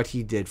and what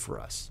he did for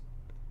us.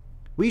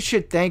 We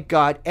should thank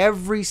God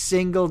every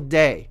single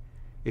day.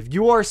 If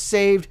you are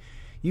saved,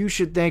 you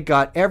should thank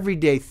God every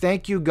day.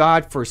 Thank you,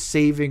 God, for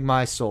saving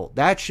my soul.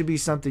 That should be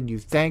something you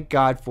thank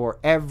God for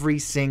every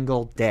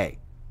single day.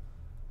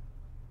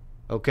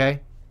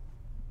 Okay?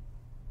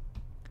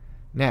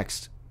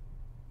 Next,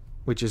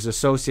 which is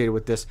associated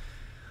with this,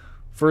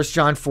 1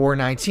 John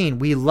 4:19.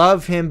 We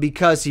love him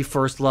because he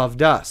first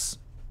loved us.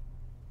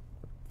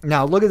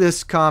 Now, look at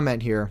this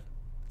comment here.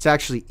 It's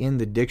actually in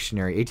the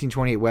dictionary,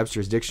 1828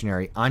 Webster's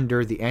Dictionary,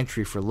 under the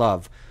entry for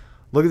love.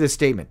 Look at this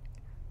statement.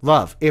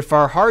 Love. If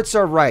our hearts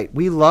are right,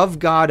 we love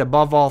God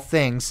above all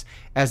things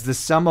as the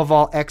sum of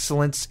all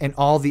excellence and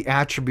all the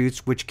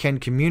attributes which can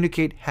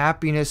communicate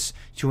happiness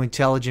to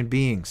intelligent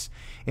beings.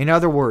 In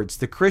other words,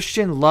 the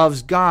Christian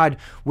loves God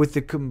with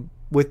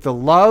the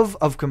love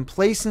of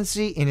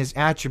complacency in his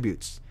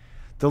attributes,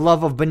 the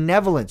love of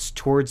benevolence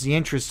towards the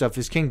interests of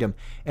his kingdom,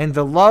 and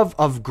the love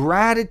of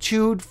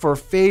gratitude for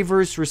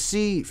favors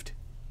received.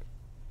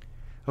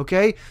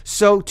 Okay?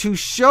 So to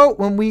show,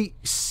 when we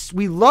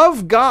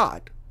love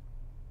God,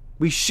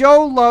 we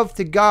show love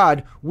to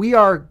God, we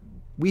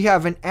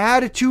have an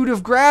attitude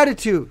of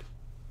gratitude.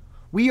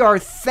 We are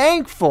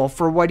thankful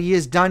for what he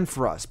has done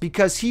for us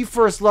because he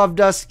first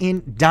loved us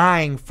in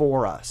dying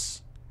for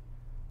us.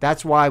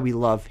 That's why we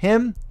love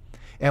him,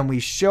 and we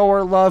show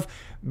our love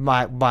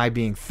by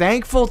being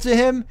thankful to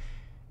him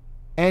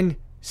and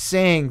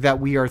saying that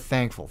we are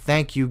thankful.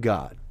 Thank you,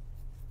 God.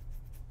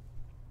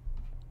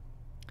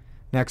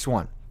 Next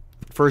one.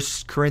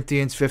 1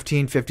 Corinthians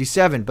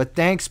 15:57. But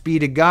thanks be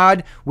to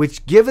God,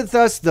 which giveth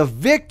us the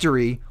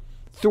victory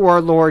through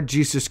our Lord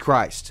Jesus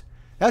Christ.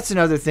 That's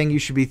another thing you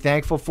should be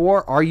thankful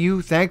for. Are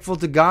you thankful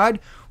to God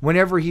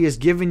whenever he has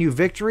given you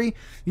victory?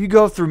 You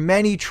go through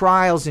many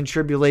trials and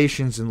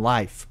tribulations in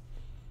life.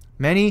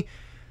 Many,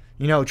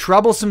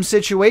 troublesome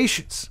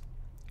situations.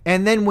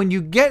 And then when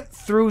you get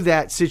through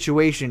that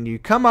situation, you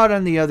come out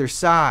on the other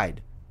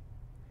side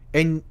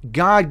and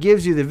God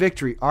gives you the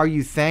victory. Are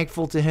you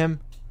thankful to him?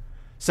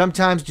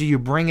 Sometimes do you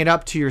bring it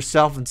up to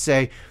yourself and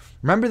say,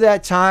 remember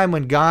that time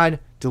when God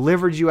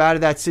delivered you out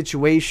of that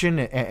situation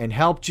and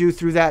helped you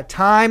through that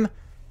time?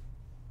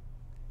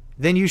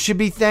 Then you should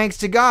be thanks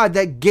to God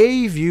that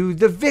gave you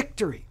the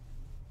victory.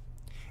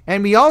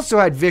 And we also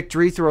had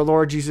victory through our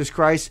Lord Jesus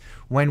Christ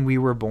when we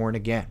were born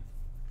again.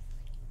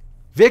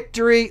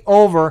 Victory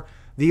over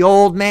the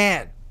old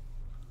man.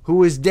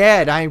 who is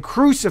dead. I am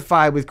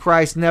crucified with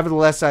Christ.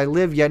 Nevertheless I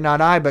live, yet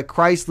not I, but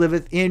Christ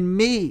liveth in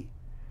me.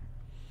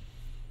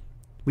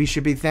 We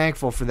should be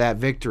thankful for that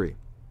victory.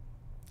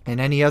 And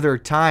any other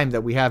time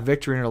that we have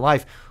victory in our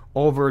life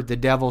over the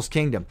devil's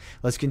kingdom.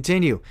 Let's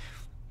continue.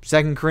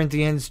 2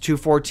 Corinthians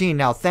 2:14.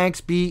 Now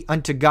thanks be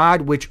unto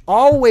God, which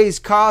always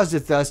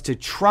causeth us to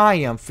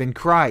triumph in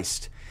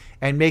Christ,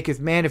 and maketh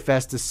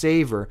manifest the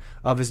savor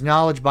of his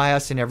knowledge by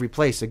us in every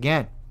place.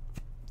 Again,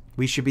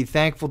 we should be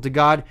thankful to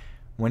God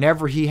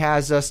whenever he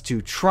has us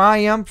to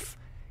triumph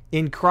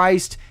in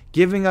Christ,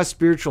 giving us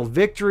spiritual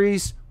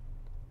victories,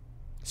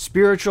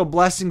 spiritual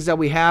blessings that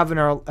we have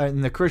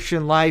in the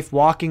Christian life,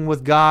 walking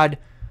with God.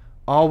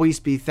 Always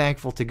be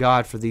thankful to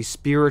God for these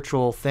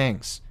spiritual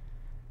things.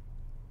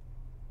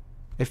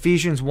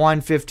 Ephesians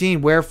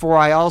 1:15, wherefore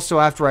I also,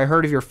 after I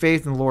heard of your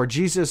faith in the Lord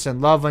Jesus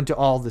and love unto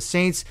all the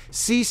saints,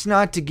 cease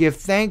not to give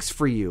thanks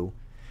for you,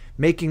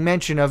 making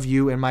mention of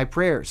you in my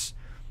prayers.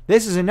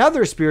 This is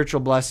another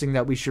spiritual blessing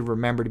that we should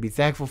remember to be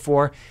thankful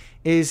for.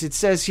 Is it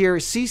says here,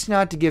 cease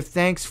not to give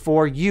thanks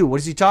for you. What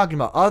is he talking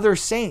about? Other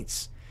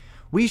saints.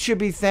 We should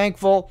be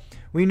thankful.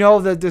 We know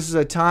that this is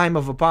a time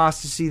of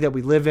apostasy that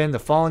we live in, the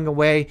falling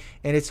away,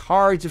 and it's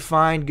hard to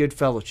find good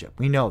fellowship.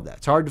 We know that.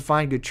 It's hard to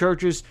find good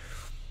churches.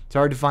 It's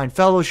hard to find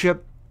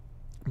fellowship.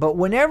 But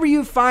whenever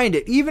you find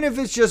it, even if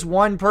it's just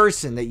one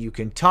person that you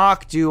can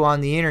talk to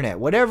on the internet,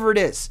 whatever it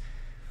is,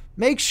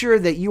 make sure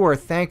that you are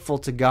thankful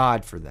to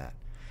God for that.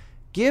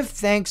 Give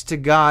thanks to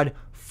God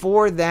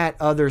for that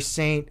other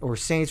saint or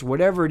saints,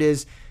 whatever it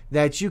is,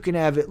 that you can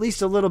have at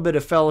least a little bit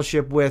of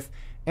fellowship with.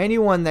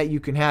 Anyone that you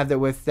can have that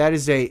with, that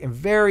is a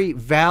very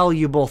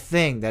valuable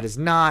thing. That is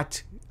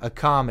not a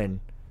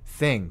common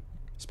thing,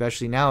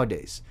 especially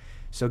nowadays.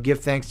 So give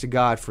thanks to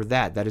God for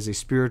that. That is a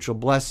spiritual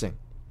blessing.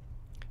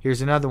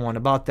 Here's another one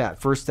about that.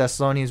 1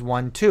 Thessalonians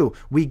 1:2.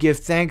 We give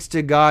thanks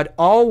to God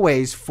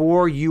always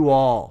for you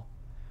all,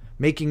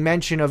 making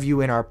mention of you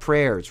in our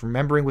prayers,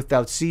 remembering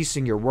without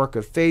ceasing your work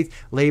of faith,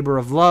 labor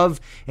of love,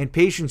 and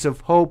patience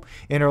of hope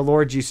in our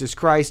Lord Jesus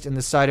Christ in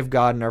the sight of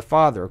God and our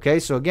Father. Okay,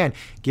 so again,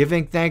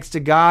 giving thanks to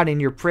God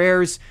in your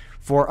prayers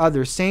for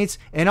other saints,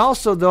 and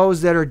also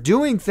those that are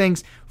doing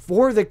things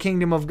for the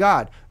kingdom of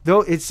God.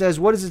 Though it says,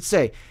 what does it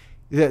say?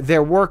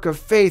 Their work of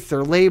faith,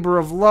 their labor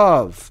of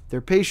love, their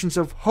patience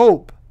of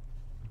hope.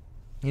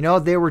 You know,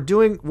 they were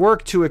doing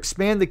work to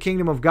expand the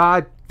kingdom of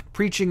God,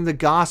 preaching the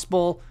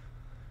gospel,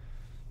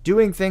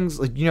 doing things,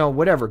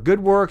 whatever, good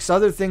works,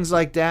 other things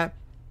like that.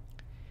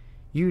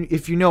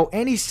 If you know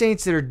any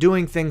saints that are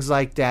doing things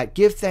like that,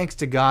 give thanks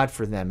to God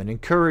for them and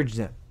encourage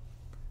them.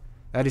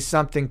 That is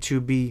something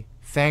to be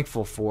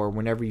thankful for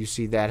whenever you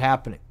see that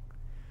happening.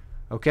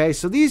 Okay,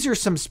 so these are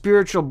some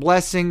spiritual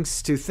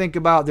blessings to think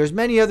about. There's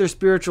many other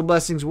spiritual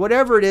blessings,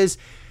 whatever it is,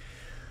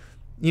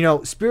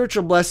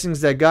 spiritual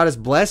blessings that God has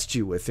blessed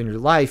you with in your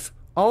life.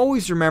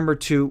 Always remember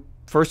to,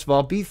 first of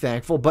all, be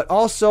thankful, but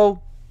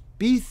also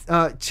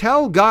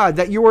tell God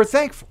that you are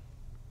thankful.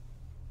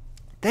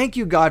 Thank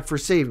you, God, for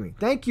saving me.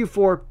 Thank you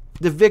for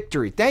the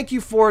victory. Thank you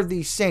for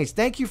these saints.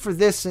 Thank you for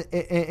this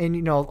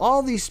and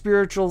all these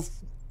spiritual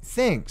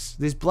things,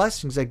 these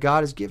blessings that God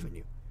has given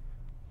you.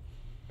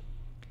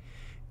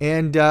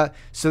 And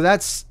so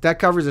that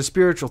covers the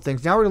spiritual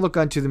things. Now we're going to look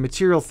onto the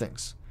material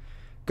things.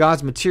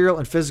 God's material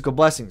and physical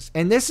blessings.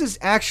 And this is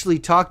actually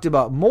talked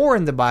about more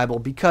in the Bible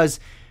because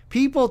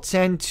people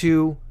tend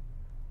to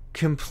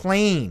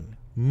complain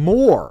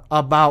more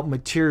about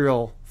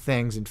material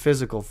things and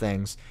physical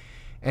things.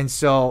 And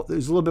so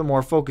there's a little bit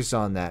more focus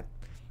on that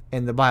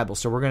in the Bible.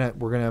 So we're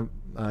going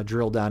to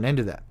drill down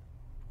into that.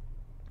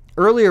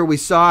 Earlier we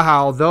saw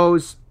how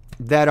those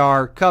that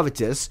are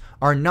covetous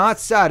are not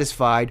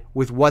satisfied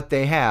with what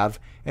they have,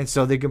 and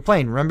so they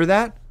complain. Remember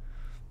that?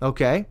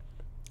 Okay.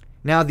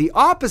 Now, the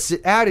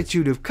opposite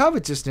attitude of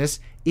covetousness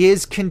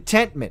is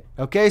contentment.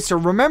 Okay, so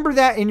remember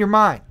that in your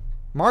mind.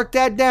 Mark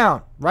that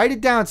down. Write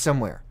it down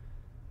somewhere.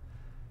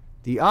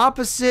 The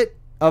opposite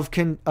of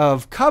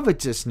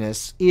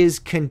covetousness is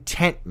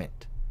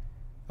contentment.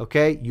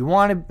 Okay, you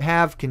want to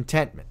have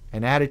contentment,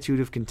 an attitude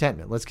of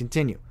contentment. Let's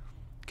continue.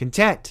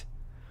 Content.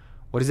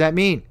 What does that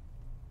mean?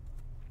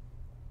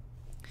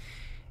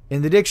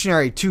 In the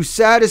dictionary, to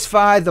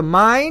satisfy the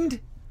mind,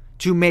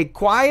 to make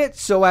quiet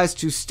so as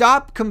to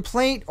stop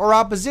complaint or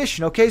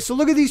opposition. Okay, so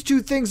look at these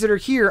two things that are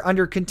here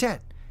under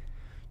content.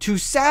 To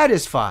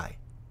satisfy.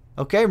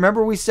 Okay,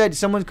 remember we said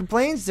someone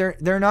complains,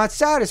 they're not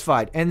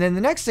satisfied. And then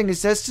the next thing it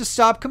says to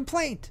stop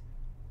complaint.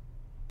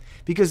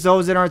 Because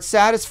those that aren't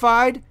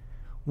satisfied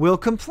will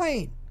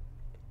complain.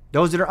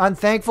 Those that are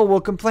unthankful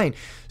will complain.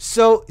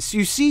 So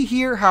you see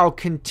here how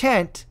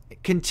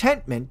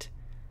contentment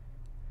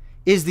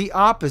is the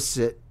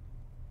opposite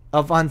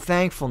of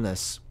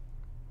unthankfulness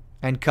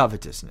and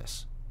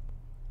covetousness.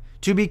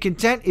 To be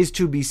content is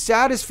to be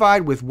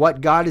satisfied with what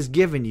God has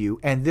given you,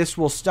 and this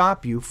will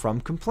stop you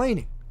from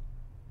complaining.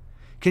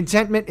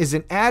 Contentment is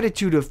an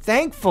attitude of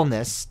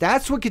thankfulness.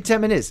 That's what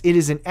contentment is. It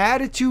is an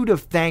attitude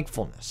of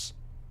thankfulness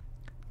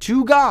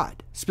to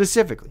God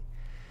specifically.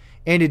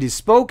 And it is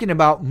spoken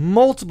about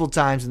multiple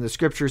times in the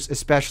scriptures,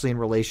 especially in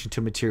relation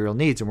to material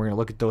needs. And we're going to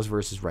look at those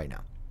verses right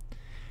now.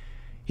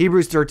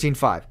 Hebrews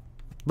 13:5.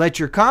 Let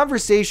your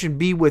conversation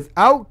be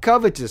without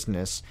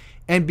covetousness,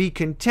 and be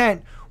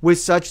content with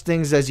such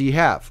things as ye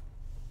have.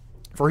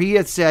 For he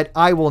hath said,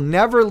 I will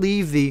never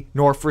leave thee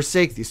nor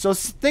forsake thee. So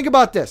think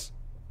about this.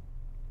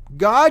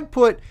 God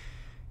put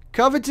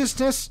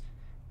covetousness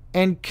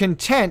and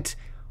content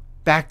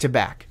back to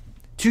back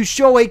to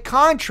show a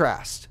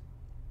contrast,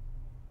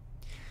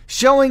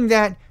 showing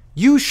that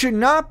you should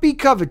not be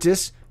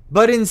covetous,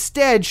 but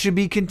instead should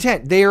be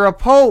content. They are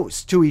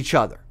opposed to each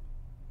other.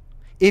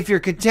 If you're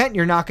content,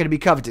 you're not going to be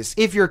covetous.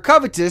 If you're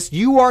covetous,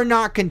 you are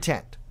not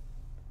content.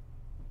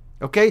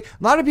 Okay? A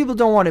lot of people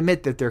don't want to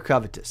admit that they're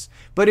covetous.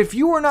 But if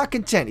you are not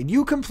content and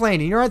you complain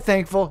and you're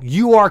unthankful,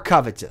 you are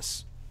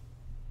covetous.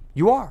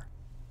 You are.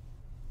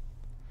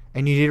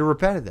 And you need to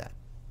repent of that.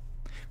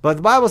 But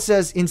the Bible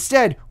says,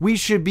 instead, we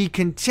should be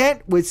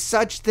content with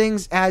such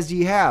things as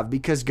ye have,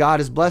 because God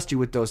has blessed you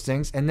with those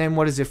things. And then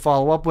what does it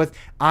follow up with?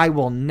 I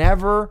will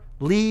never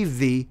leave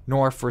thee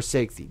nor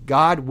forsake thee.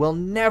 God will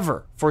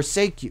never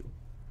forsake you.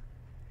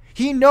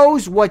 He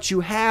knows what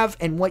you have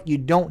and what you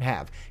don't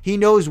have. He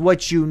knows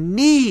what you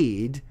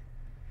need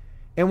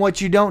and what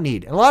you don't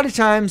need. And a lot of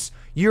times,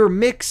 you're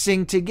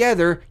mixing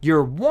together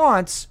your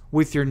wants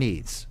with your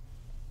needs.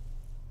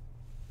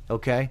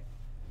 Okay?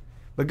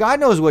 But God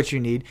knows what you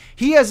need.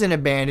 He hasn't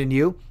abandoned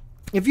you.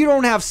 If you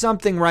don't have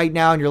something right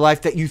now in your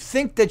life that you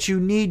think that you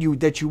need,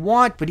 that you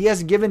want, but he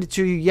hasn't given it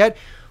to you yet,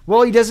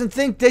 well, he doesn't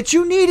think that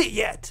you need it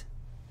yet.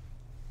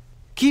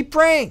 Keep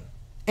praying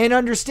and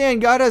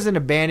understand God hasn't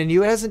abandoned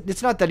you.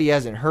 It's not that he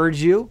hasn't heard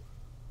you.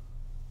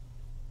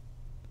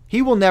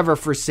 He will never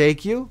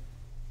forsake you.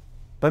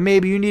 But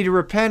maybe you need to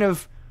repent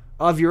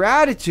of your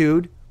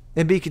attitude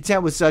and be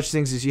content with such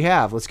things as you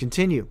have. Let's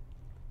continue.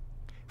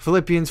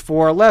 Philippians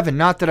 4:11,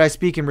 not that I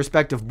speak in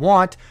respect of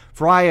want,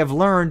 for I have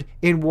learned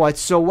in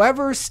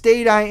whatsoever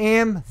state I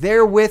am,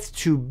 therewith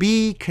to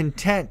be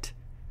content.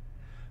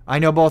 I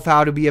know both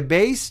how to be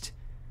abased,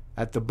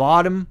 at the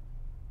bottom,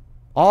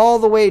 all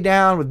the way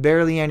down with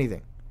barely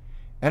anything.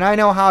 And I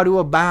know how to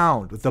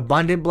abound with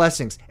abundant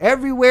blessings.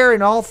 Everywhere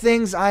in all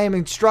things I am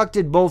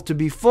instructed both to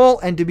be full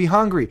and to be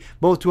hungry,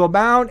 both to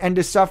abound and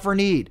to suffer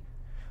need.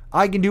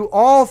 I can do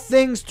all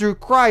things through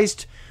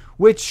Christ,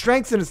 which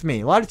strengtheneth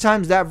me. A lot of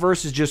times that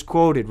verse is just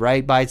quoted,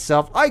 right, by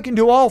itself. I can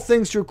do all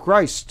things through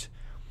Christ.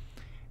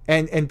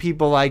 And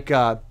people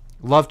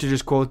love to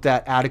just quote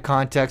that out of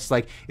context.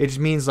 Like it just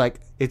means like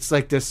it's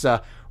like this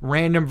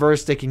random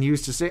verse they can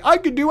use to say, I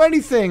can do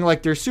anything,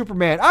 like they're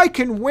Superman. I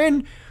can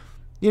win,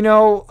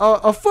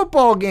 a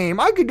football game.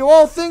 I can do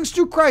all things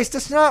through Christ.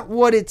 That's not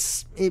what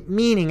it's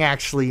meaning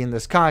actually in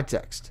this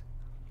context.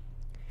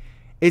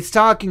 It's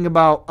talking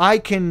about I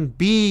can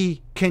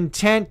be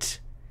content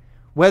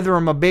whether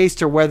I'm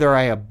abased or whether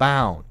I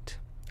abound.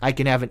 I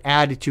can have an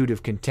attitude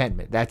of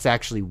contentment. That's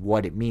actually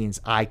what it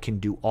means. I can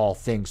do all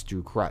things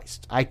through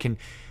Christ. I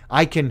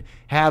can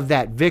have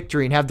that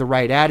victory and have the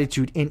right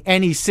attitude in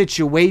any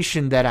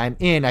situation that I'm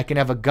in. I can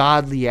have a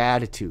godly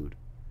attitude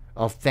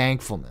of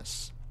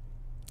thankfulness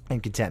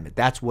and contentment.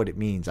 That's what it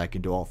means. I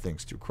can do all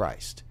things through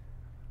Christ.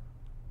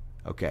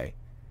 Okay.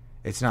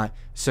 It's not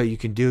so you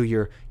can do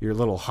your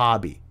little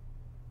hobby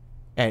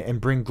and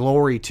bring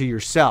glory to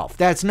yourself.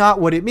 That's not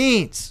what it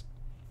means.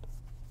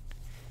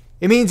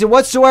 It means in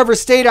whatsoever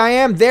state I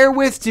am,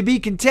 therewith to be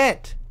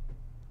content.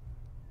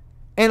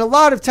 And a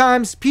lot of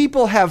times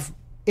people have,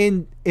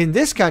 in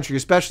this country,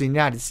 especially the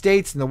United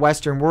States and the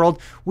Western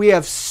world, we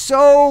have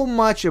so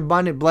much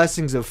abundant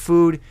blessings of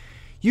food.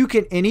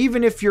 And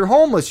even if you're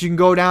homeless, you can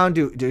go down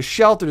to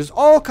shelter. There's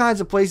all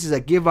kinds of places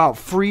that give out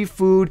free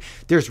food.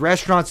 There's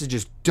restaurants that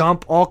just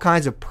dump all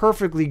kinds of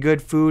perfectly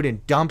good food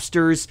in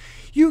dumpsters.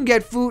 You can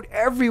get food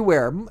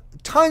everywhere.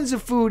 Tons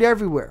of food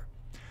everywhere.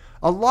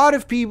 A lot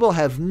of people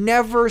have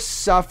never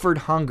suffered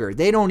hunger.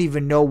 They don't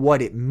even know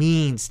what it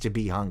means to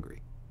be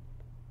hungry.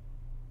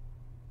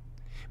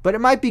 But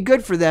it might be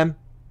good for them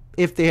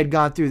if they had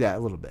gone through that a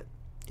little bit.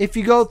 If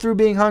you go through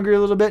being hungry a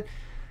little bit,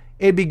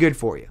 it'd be good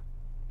for you.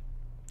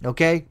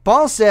 Okay?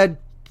 Paul said,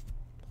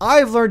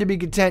 I've learned to be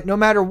content no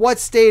matter what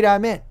state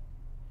I'm in.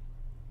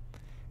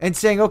 And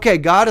saying, okay,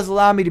 God has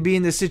allowed me to be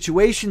in the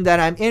situation that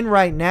I'm in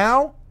right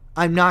now.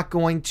 I'm not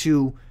going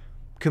to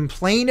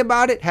complain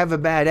about it, have a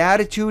bad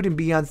attitude, and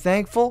be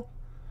unthankful.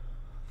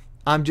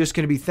 I'm just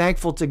going to be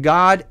thankful to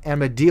God, and I'm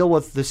going to deal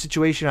with the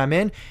situation I'm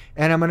in,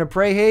 and I'm going to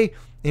pray, hey,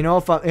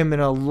 if I'm in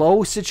a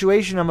low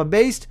situation, I'm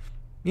abased,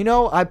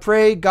 I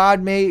pray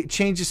God may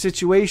change the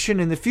situation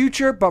in the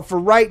future, but for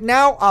right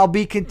now, I'll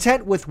be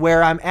content with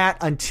where I'm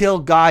at until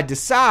God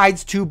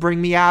decides to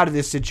bring me out of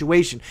this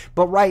situation.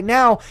 But right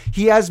now,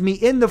 he has me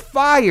in the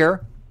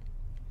fire,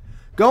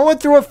 going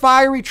through a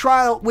fiery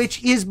trial,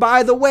 which is,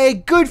 by the way,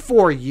 good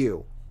for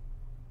you.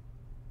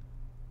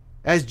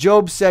 As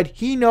Job said,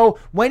 he know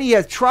when he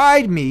hath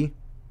tried me,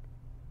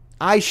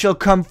 I shall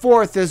come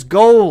forth as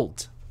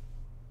gold.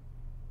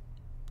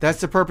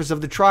 That's the purpose of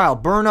the trial.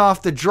 Burn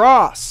off the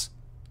dross.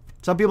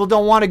 Some people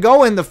don't want to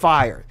go in the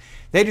fire.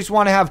 They just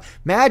want to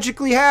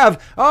magically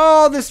have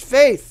all this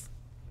faith.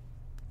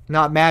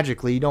 Not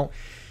magically. You don't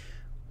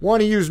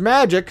want to use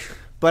magic,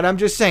 but I'm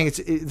just saying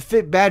it's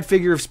a bad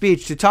figure of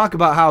speech to talk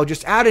about how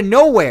just out of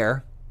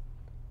nowhere,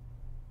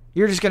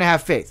 you're just going to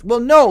have faith.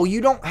 Well, no,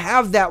 you don't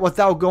have that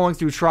without going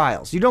through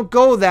trials. You don't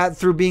go that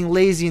through being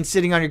lazy and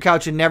sitting on your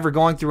couch and never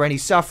going through any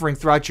suffering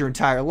throughout your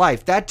entire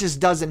life. That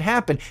just doesn't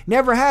happen.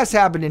 Never has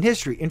happened in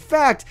history. In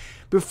fact,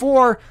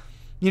 before,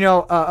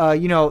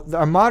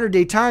 our modern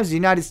day times, the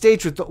United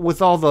States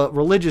with all the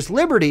religious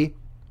liberty,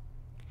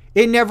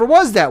 it never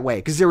was that way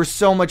because there was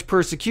so much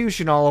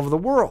persecution all over the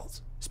world,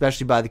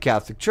 especially by the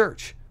Catholic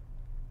Church.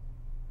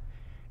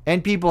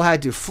 And people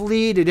had to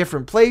flee to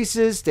different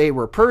places. They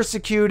were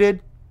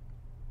persecuted.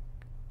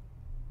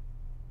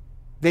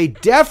 They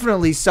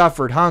definitely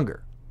suffered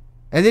hunger.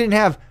 And they didn't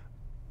have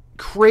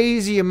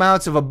crazy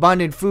amounts of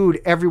abundant food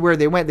everywhere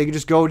they went. They could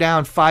just go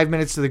down 5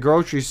 minutes to the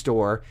grocery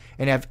store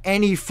and have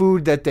any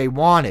food that they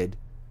wanted.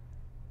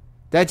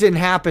 That didn't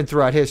happen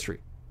throughout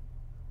history.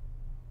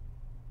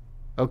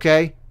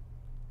 Okay?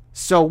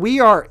 So we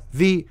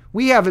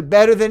have it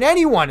better than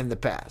anyone in the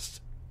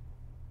past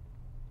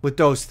with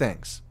those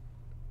things.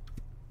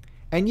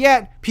 And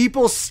yet,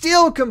 people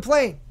still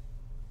complain.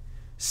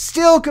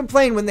 Still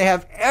complain when they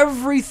have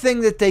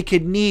everything that they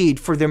could need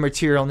for their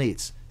material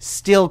needs.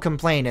 Still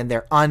complain, and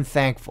they're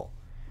unthankful.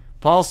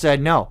 Paul said,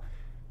 no,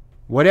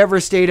 whatever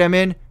state I'm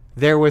in,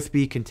 therewith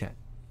be content.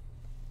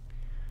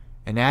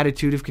 An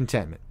attitude of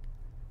contentment.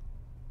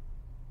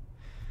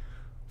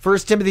 1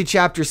 Timothy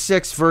chapter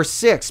 6, verse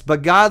 6,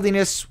 but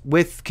godliness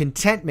with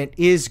contentment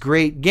is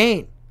great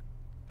gain.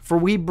 For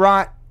we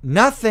brought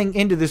nothing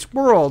into this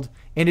world,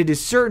 and it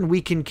is certain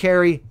we can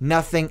carry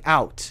nothing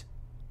out.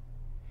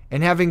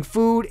 And having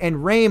food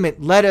and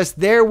raiment, let us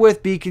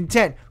therewith be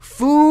content.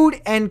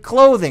 Food and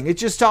clothing.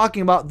 It's just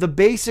talking about the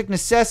basic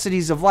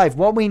necessities of life,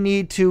 what we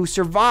need to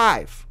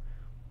survive.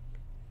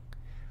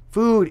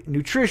 Food,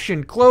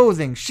 nutrition,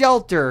 clothing,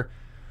 shelter.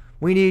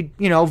 We need,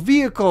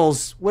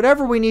 vehicles,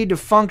 whatever we need to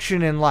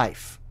function in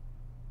life.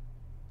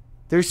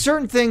 There's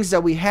certain things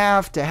that we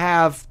have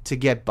to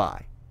get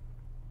by.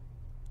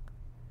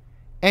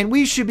 And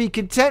we should be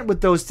content with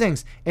those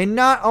things and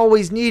not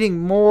always needing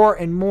more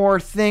and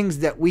more things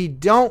that we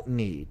don't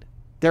need.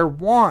 They're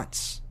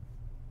wants.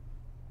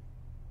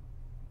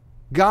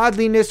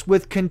 Godliness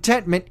with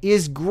contentment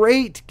is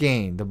great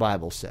gain, the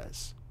Bible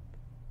says.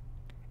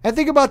 And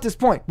think about this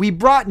point. We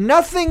brought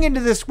nothing into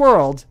this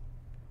world,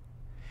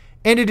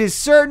 and it is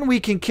certain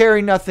we can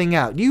carry nothing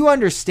out. Do you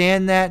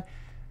understand that?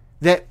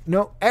 That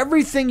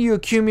everything you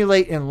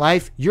accumulate in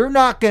life, you're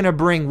not going to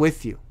bring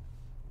with you.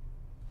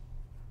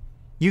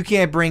 You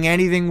can't bring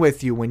anything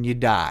with you when you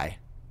die.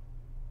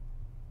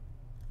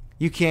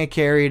 You can't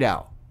carry it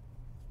out.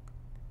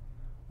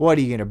 What,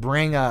 are you going to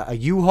bring a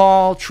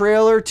U-Haul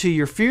trailer to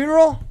your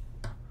funeral?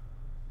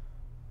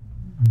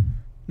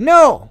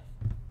 No.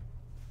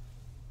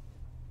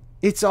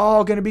 It's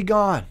all going to be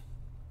gone.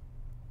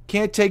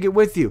 Can't take it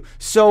with you.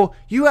 So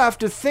you have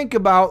to think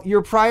about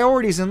your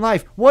priorities in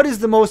life. What is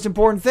the most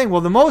important thing?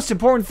 Well, the most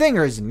important thing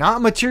is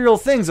not material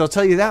things, I'll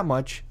tell you that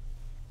much.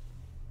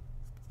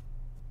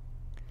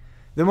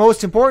 The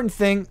most important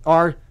thing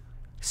are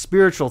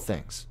spiritual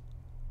things.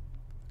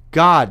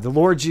 God, the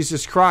Lord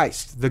Jesus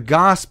Christ, the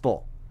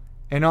gospel,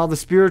 and all the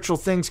spiritual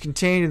things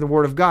contained in the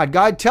Word of God.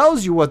 God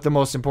tells you what the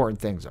most important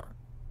things are.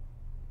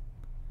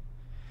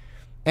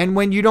 And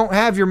when you don't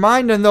have your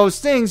mind on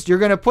those things, you're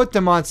going to put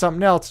them on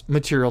something else,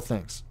 material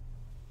things.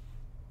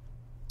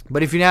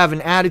 But if you have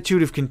an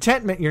attitude of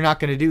contentment, you're not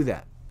going to do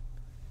that.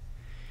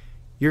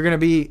 You're going to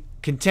be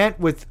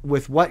content with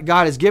what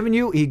God has given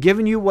you. He's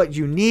given you what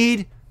you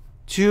need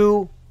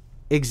to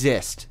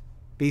exist.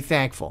 Be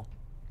thankful.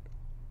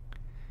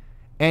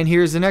 And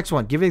here's the next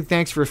one. Giving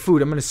thanks for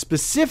food. I'm going to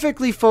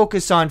specifically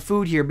focus on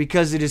food here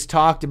because it is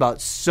talked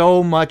about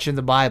so much in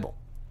the Bible.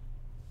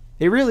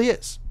 It really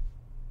is.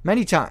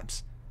 Many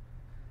times.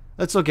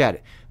 Let's look at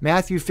it.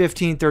 Matthew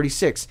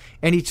 15:36.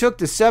 And he took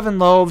the 7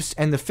 loaves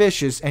and the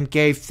fishes and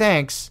gave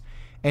thanks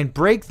and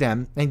brake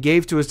them and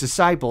gave to his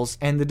disciples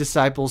and the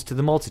disciples to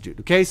the multitude.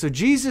 Okay, so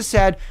Jesus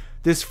had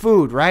this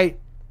food, right?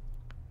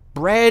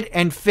 Bread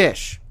and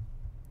fish.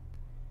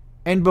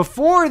 And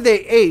before they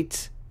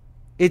ate,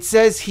 it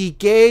says he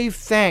gave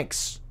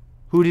thanks.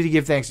 Who did he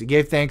give thanks to? He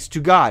gave thanks to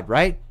God,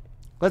 right?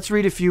 Let's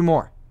read a few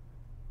more.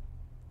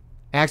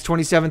 Acts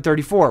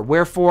 27:34.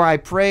 Wherefore I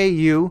pray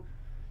you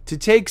to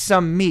take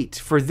some meat,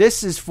 for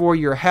this is for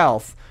your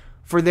health,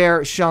 for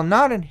there shall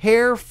not an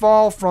hair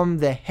fall from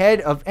the head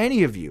of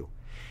any of you.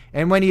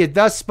 And when he had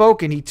thus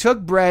spoken, he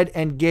took bread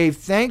and gave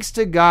thanks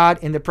to God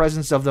in the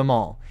presence of them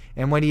all.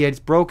 And when he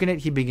had broken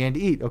it, he began to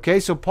eat. Okay,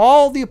 so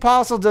Paul the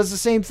apostle does the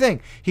same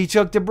thing. He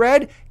took the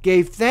bread,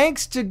 gave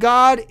thanks to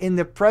God in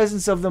the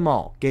presence of them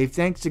all. Gave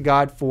thanks to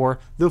God for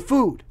the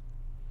food.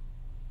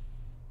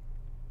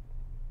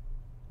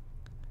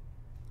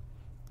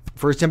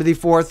 1 Timothy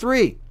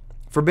 4:3.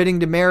 Forbidding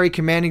to marry,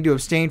 commanding to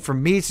abstain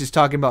from meats, is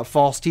talking about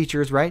false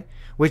teachers, right?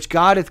 Which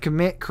God hath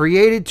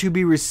created to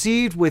be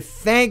received with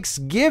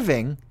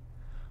thanksgiving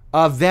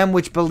of them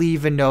which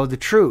believe and know the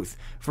truth.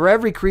 For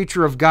every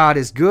creature of God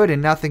is good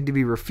and nothing to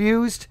be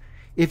refused,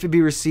 if it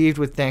be received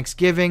with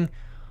thanksgiving,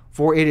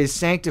 for it is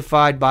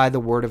sanctified by the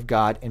word of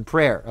God and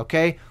prayer.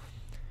 Okay?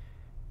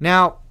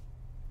 Now,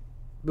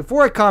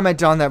 before I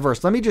comment on that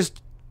verse, let me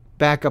just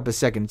back up a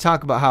second and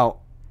talk about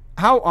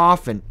how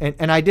often,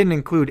 and I didn't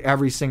include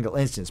every single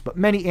instance, but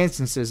many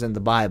instances in the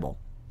Bible,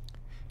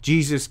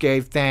 Jesus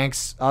gave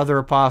thanks, other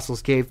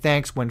apostles gave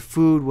thanks when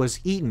food was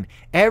eaten.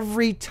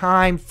 Every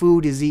time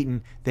food is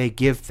eaten, they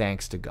give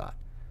thanks to God.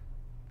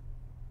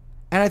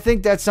 And I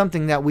think that's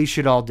something that we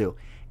should all do.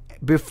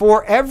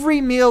 Before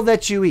every meal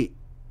that you eat,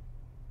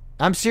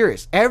 I'm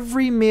serious,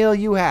 every meal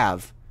you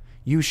have,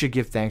 you should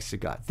give thanks to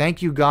God.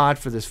 Thank you, God,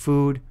 for this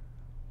food.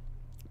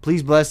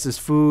 Please bless this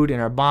food in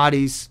our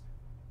bodies.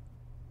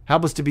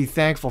 Help us to be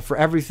thankful for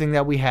everything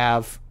that we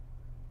have.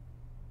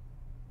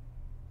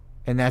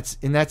 And that's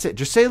it.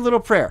 Just say a little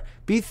prayer.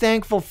 Be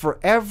thankful for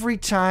every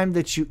time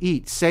that you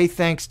eat. Say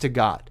thanks to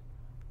God.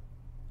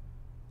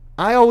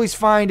 I always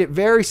find it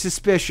very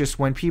suspicious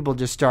when people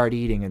just start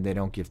eating and they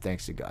don't give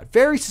thanks to God.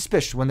 Very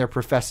suspicious when they're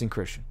professing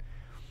Christian.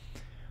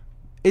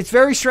 It's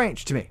very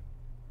strange to me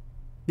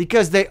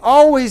because they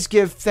always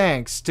give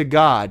thanks to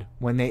God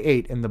when they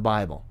ate in the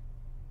Bible.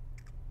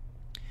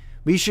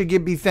 We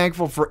should be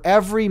thankful for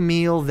every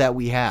meal that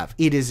we have.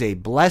 It is a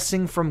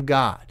blessing from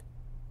God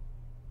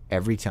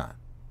every time.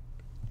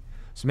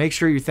 So make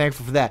sure you're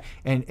thankful for that.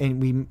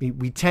 And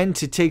we tend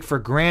to take for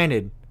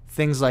granted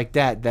things like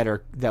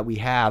that we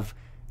have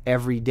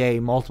every day,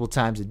 multiple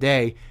times a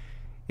day.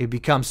 It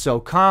becomes so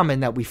common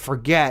that we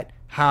forget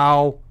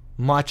how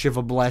much of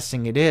a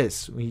blessing it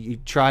is. You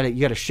got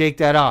to shake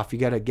that off. You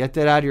got to get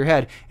that out of your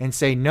head and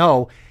say,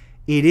 no,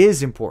 it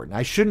is important.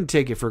 I shouldn't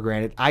take it for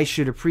granted. I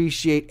should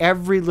appreciate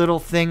every little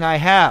thing I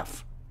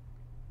have.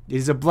 It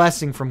is a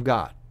blessing from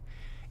God.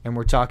 And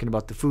we're talking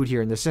about the food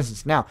here in this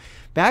instance. Now,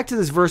 back to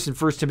this verse in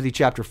 1 Timothy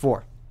chapter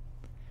 4.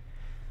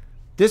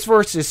 This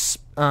verse is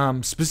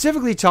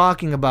specifically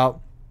talking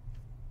about,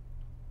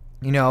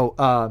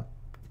 the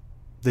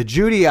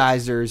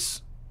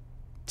Judaizers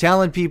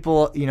telling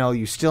people,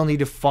 you still need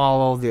to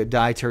follow the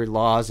dietary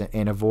laws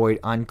and avoid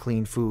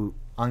unclean food,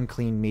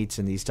 unclean meats,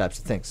 and these types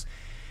of things.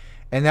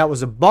 And that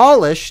was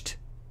abolished,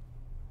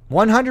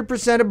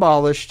 100%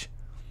 abolished,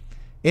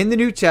 in the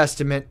New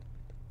Testament.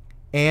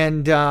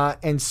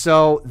 And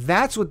so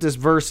that's what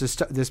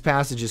this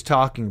passage is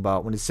talking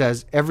about when it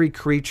says every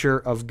creature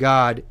of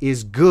God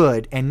is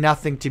good and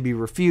nothing to be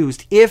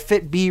refused if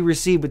it be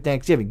received with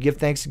thanksgiving. Give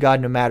thanks to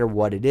God no matter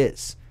what it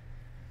is.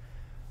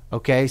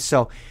 Okay,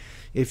 so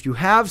if you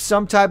have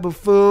some type of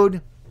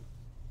food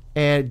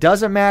and it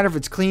doesn't matter if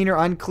it's clean or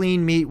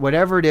unclean meat,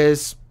 whatever it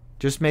is,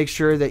 just make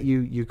sure that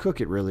you cook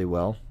it really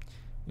well.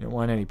 You don't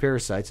want any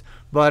parasites.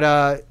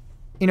 But,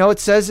 it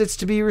says it's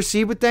to be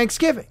received with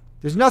thanksgiving.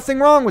 There's nothing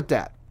wrong with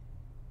that.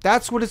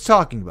 That's what it's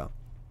talking about.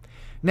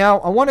 Now,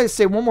 I want to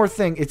say one more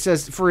thing. It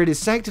says, for it is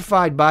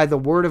sanctified by the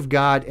word of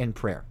God and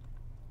prayer.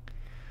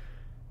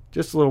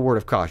 Just a little word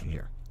of caution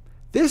here.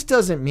 This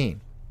doesn't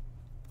mean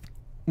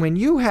when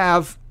you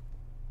have,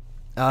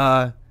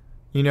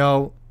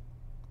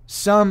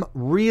 some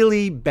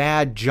really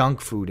bad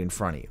junk food in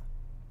front of you.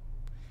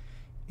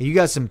 You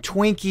got some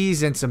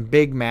Twinkies and some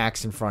Big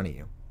Macs in front of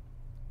you.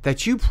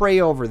 That you pray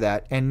over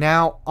that, and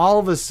now all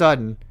of a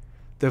sudden,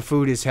 the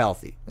food is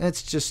healthy.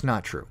 That's just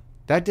not true.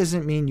 That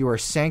doesn't mean you are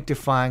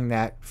sanctifying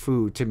that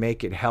food to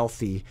make it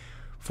healthy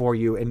for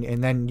you,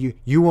 and then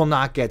you will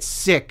not get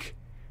sick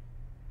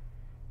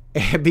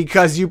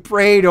because you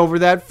prayed over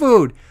that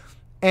food.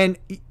 And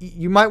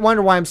you might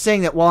wonder why I'm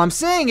saying that. Well, I'm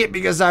saying it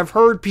because I've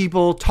heard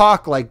people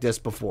talk like this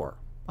before,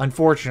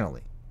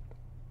 unfortunately.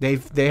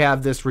 They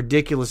have this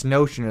ridiculous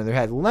notion in their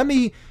head. Let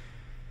me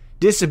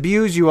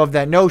disabuse you of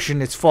that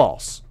notion. It's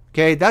false.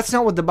 Okay? That's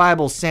not what the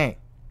Bible's saying.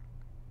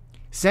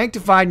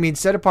 Sanctified means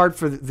set apart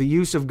for the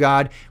use of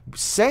God.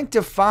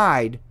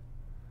 Sanctified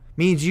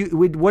means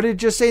what did it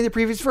just say in the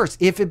previous verse?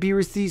 If it be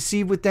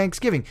received with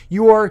thanksgiving.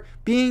 You are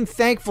being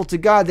thankful to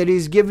God that He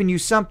has given you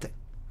something.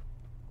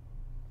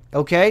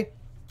 Okay?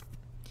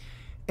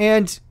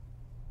 And,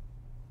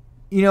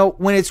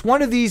 when it's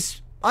one of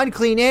these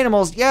unclean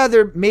animals, yeah,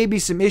 there may be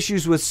some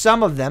issues with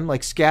some of them,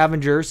 like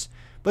scavengers,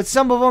 but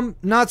some of them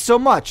not so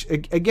much.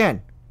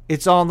 Again,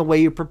 it's all in the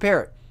way you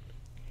prepare it.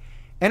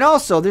 And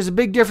also, there's a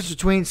big difference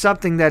between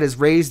something that is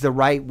raised the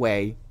right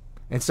way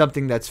and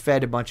something that's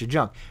fed a bunch of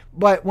junk.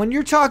 But when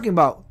you're talking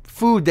about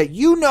food that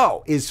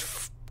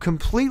is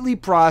completely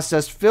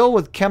processed, filled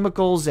with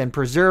chemicals and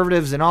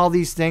preservatives and all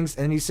these things,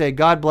 and you say,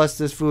 God bless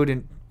this food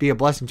and be a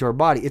blessing to our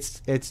body,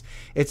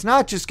 it's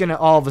not just going to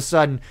all of a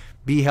sudden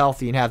be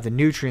healthy and have the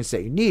nutrients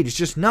that you need. It's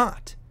just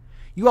not.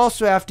 You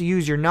also have to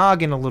use your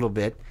noggin a little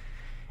bit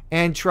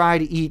and try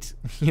to eat,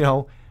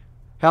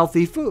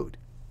 healthy food.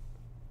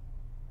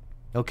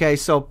 Okay,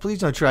 so please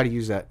don't try to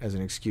use that as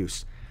an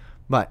excuse.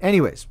 But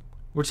anyways,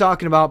 we're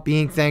talking about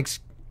being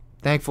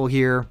thankful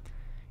here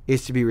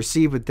is to be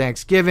received with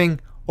thanksgiving.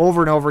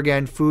 Over and over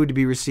again, food to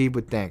be received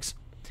with thanks.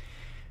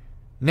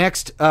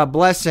 Next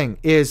blessing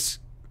is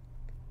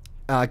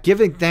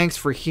giving thanks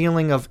for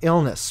healing of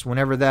illness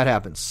whenever that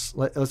happens.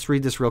 Let's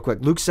read this real quick.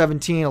 Luke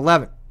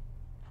 17:11.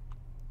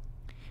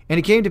 And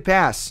it came to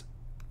pass,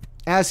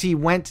 as he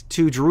went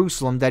to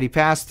Jerusalem, that he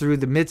passed through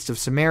the midst of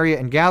Samaria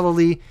and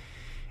Galilee.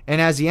 And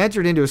as he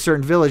entered into a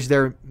certain village,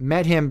 there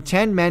met him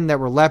 10 men that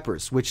were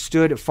lepers, which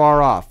stood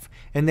far off.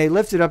 And they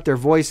lifted up their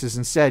voices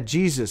and said,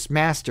 Jesus,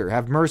 Master,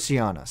 have mercy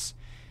on us.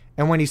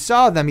 And when he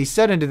saw them, he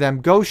said unto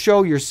them, Go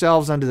show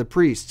yourselves unto the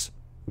priests.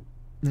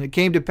 And it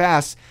came to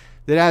pass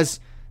that as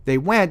they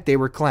went, they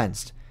were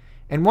cleansed.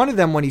 And one of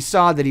them, when he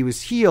saw that he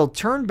was healed,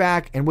 turned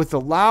back and with a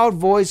loud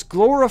voice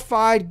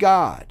glorified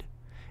God,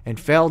 and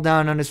fell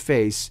down on his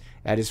face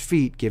at his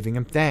feet, giving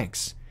him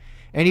thanks.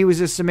 And he was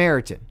a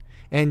Samaritan.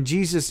 And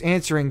Jesus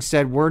answering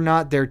said, Were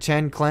not there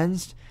 10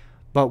 cleansed?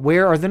 But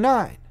where are the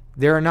 9?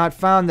 There are not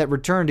found that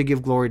return to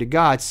give glory to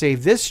God,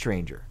 save this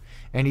stranger.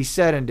 And he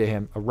said unto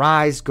him,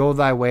 Arise, go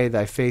thy way,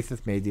 thy faith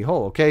hath made thee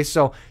whole. Okay,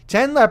 so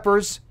 10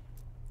 lepers,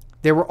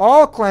 they were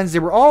all cleansed, they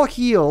were all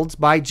healed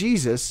by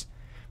Jesus,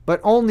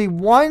 but only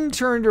one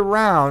turned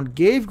around,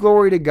 gave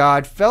glory to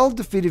God, fell at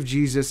the feet of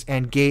Jesus,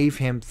 and gave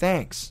him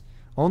thanks.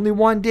 Only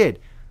one did.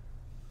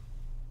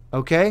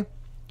 Okay?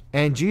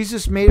 And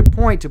Jesus made a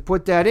point to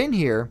put that in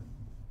here,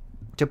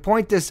 to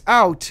point this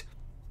out,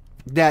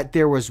 that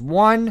there was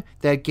one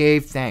that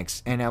gave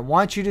thanks. And I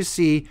want you to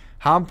see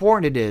how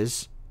important it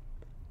is.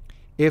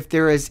 If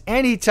there is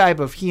any type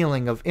of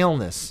healing of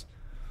illness,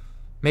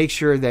 make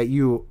sure that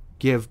you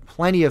give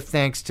plenty of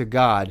thanks to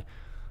God,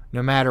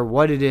 no matter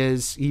what it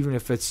is, even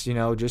if it's,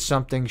 just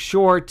something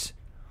short,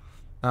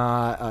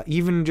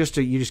 even just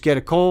you just get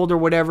a cold or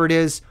whatever it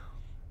is.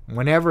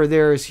 Whenever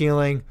there is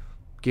healing,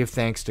 give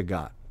thanks to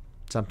God.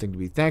 Something to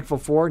be thankful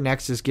for.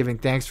 Next is giving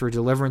thanks for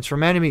deliverance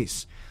from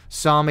enemies.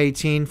 Psalm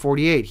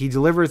 18:48. He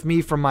delivereth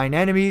me from mine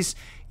enemies.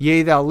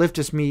 Yea, thou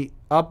liftest me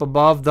up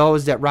above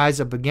those that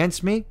rise up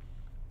against me.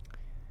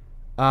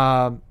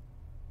 And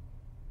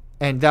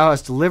thou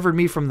hast delivered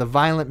me from the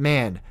violent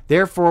man.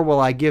 Therefore will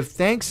I give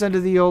thanks unto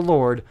thee, O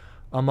Lord,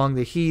 among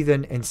the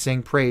heathen, and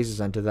sing praises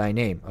unto thy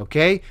name.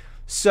 Okay?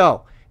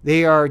 So,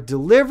 they are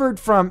delivered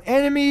from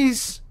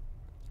enemies,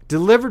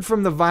 delivered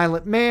from the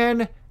violent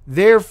man.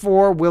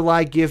 Therefore will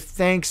I give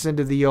thanks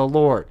unto thee, O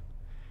Lord.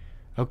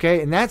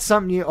 Okay? And that's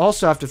something you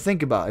also have to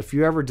think about. If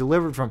you ever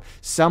delivered from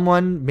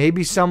someone,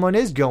 maybe someone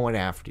is going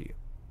after you.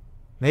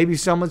 Maybe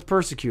someone's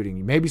persecuting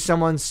you. Maybe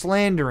someone's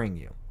slandering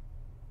you.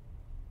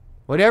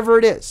 Whatever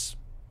it is,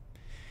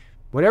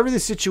 whatever the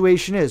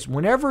situation is,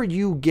 whenever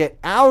you get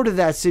out of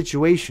that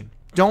situation,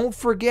 don't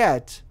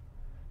forget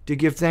to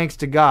give thanks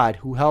to God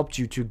who helped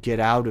you to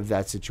get out of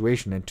that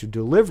situation and to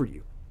deliver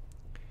you.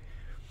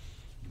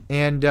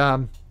 And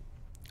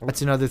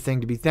that's another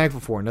thing to be thankful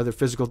for, another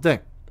physical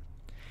thing.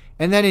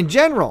 And then in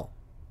general,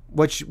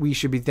 what we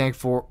should be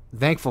thankful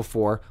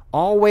for,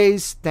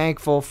 always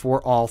thankful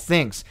for all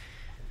things.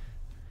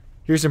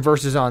 Here's some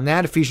verses on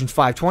that. Ephesians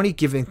 5:20,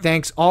 giving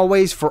thanks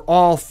always for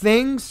all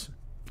things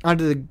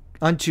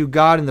unto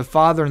God and the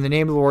Father in the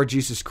name of the Lord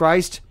Jesus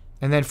Christ.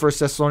 And then 1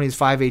 Thessalonians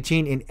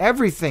 5:18, in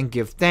everything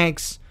give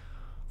thanks,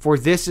 for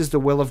this is the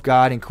will of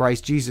God in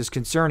Christ Jesus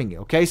concerning you.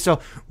 Okay, so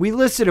we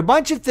listed a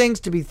bunch of things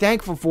to be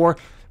thankful for,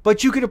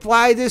 but you could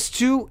apply this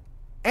to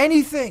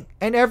anything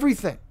and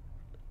everything.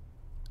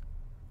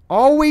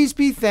 Always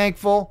be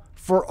thankful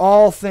for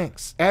all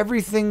things.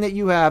 Everything that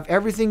you have,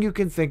 everything you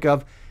can think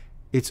of,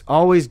 it's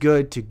always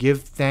good to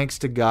give thanks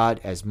to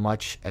God as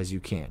much as you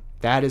can.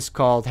 That is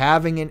called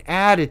having an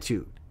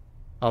attitude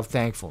of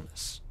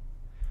thankfulness.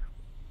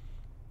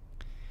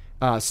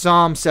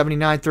 Psalm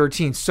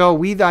 79:13. So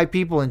we thy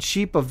people and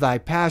sheep of thy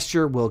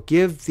pasture will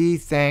give thee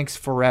thanks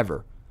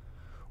forever.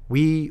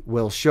 We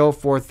will show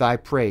forth thy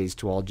praise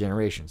to all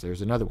generations.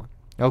 There's another one.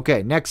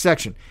 Okay, next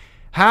section.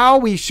 How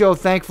we show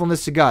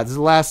thankfulness to God. This is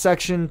the last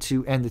section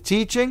to end the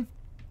teaching.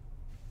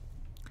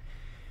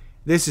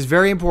 This is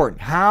very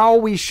important. How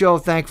we show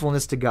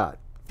thankfulness to God.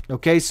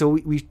 Okay, so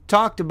we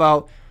talked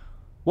about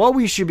what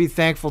we should be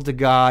thankful to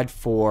God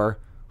for,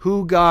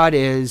 who God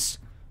is,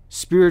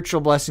 spiritual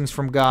blessings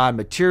from God,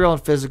 material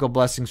and physical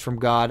blessings from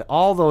God,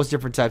 all those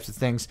different types of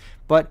things.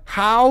 But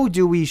how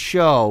do we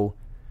show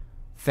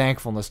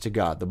thankfulness to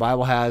God? The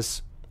Bible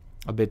has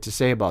a bit to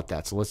say about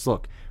that. So let's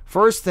look.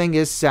 First thing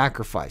is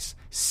sacrifice.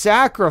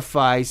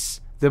 Sacrifice,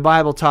 the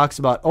Bible talks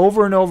about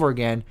over and over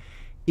again,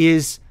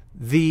 is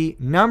the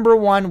number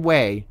one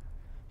way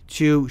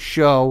to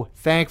show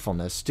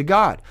thankfulness to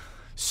God.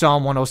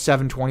 Psalm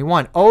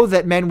 107:21. Oh,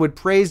 that men would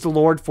praise the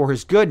Lord for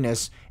his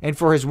goodness and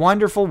for his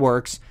wonderful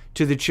works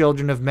to the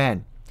children of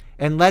men.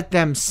 And let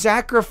them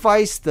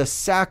sacrifice the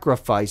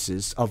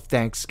sacrifices of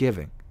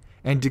thanksgiving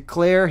and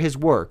declare his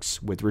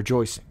works with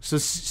rejoicing. So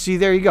see,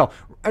 there you go.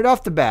 Right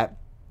off the bat,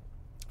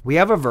 we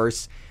have a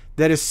verse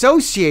that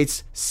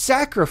associates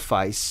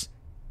sacrifice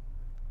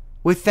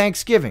with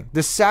thanksgiving,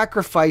 the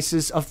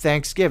sacrifices of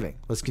thanksgiving.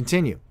 Let's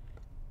continue.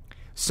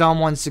 Psalm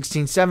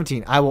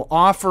 116:17. I will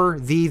offer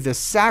thee the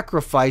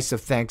sacrifice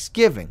of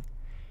thanksgiving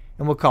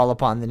and will call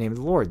upon the name of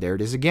the Lord. There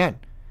it is again.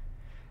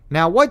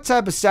 Now, what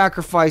type of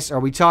sacrifice are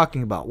we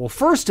talking about? Well,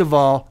 first of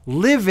all,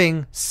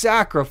 living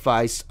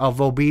sacrifice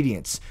of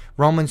obedience.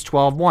 Romans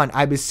 12:1.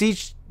 I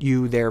beseech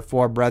you,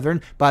 therefore,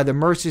 brethren, by the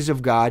mercies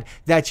of God,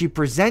 that you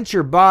present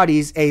your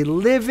bodies a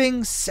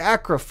living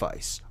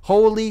sacrifice,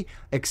 holy,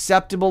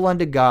 acceptable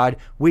unto God,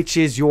 which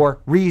is your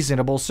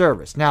reasonable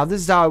service. Now,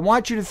 this is how I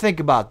want you to think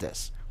about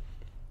this.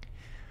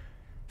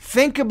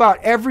 Think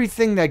about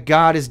everything that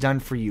God has done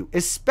for you,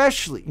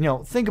 especially,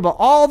 think about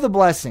all the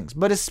blessings,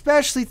 but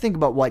especially think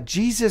about what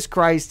Jesus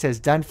Christ has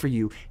done for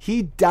you.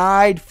 He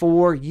died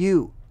for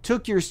you,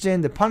 took your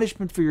sin, the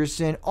punishment for your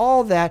sin,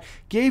 all that,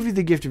 gave you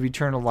the gift of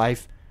eternal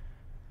life,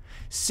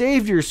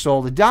 saved your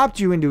soul, adopted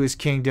you into his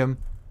kingdom,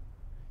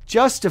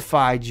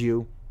 justified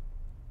you,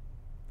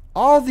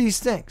 all these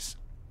things.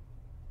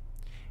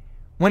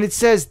 When it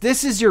says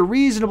this is your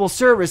reasonable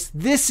service,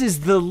 this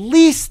is the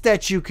least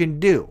that you can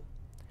do.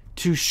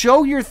 To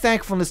show your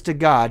thankfulness to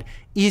God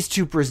is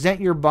to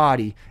present your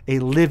body a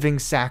living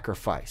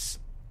sacrifice.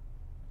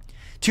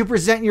 To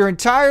present your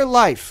entire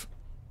life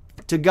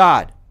to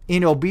God,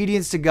 in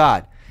obedience to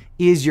God,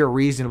 is your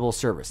reasonable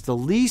service. The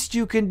least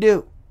you can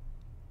do.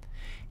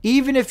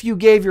 Even if you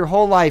gave your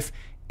whole life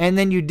and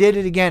then you did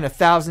it again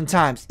 1,000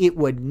 times, it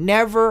would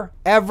never,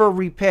 ever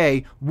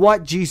repay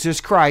what Jesus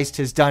Christ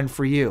has done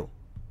for you.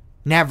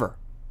 Never.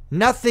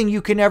 Nothing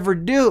you can ever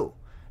do.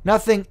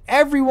 Nothing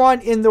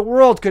everyone in the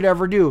world could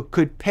ever do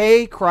could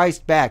pay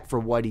Christ back for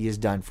what he has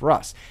done for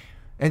us.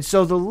 And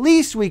so the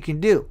least we can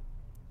do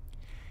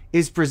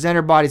is present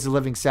our bodies a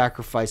living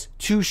sacrifice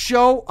to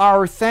show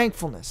our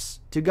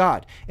thankfulness to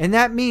God. And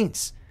that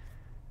means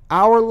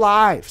our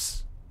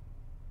lives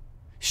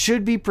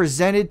should be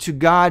presented to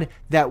God,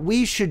 that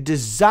we should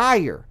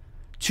desire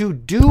to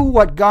do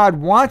what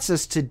God wants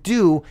us to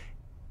do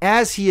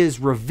as he is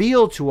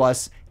revealed to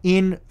us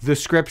in the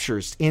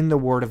scriptures, in the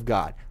word of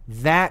God.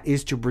 That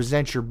is to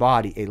present your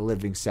body a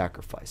living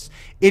sacrifice.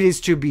 It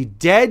is to be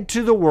dead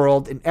to the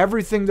world and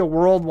everything the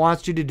world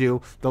wants you to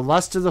do, the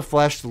lust of the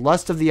flesh, the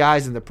lust of the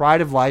eyes, and the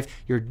pride of life.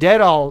 You're dead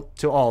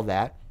to all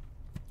that.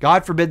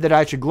 God forbid that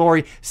I should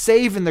glory,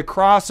 save in the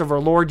cross of our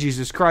Lord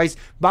Jesus Christ,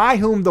 by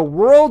whom the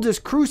world is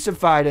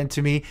crucified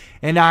unto me,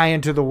 and I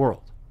unto the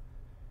world.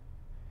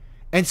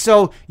 And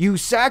so you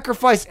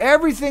sacrifice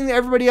everything that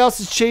everybody else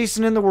is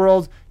chasing in the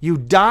world. You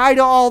die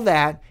to all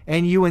that,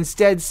 and you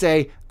instead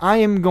say, I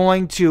am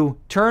going to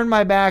turn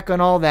my back on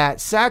all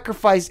that,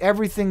 sacrifice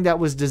everything that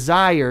was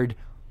desired,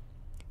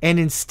 and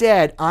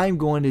instead I'm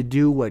going to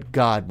do what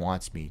God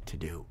wants me to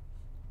do.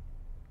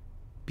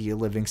 Be a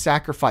living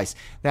sacrifice.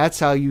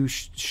 That's how you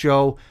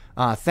show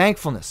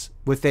thankfulness,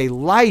 with a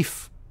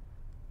life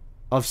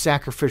of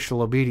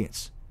sacrificial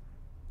obedience.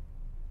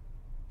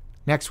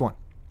 Next one.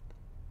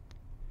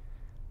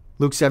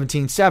 Luke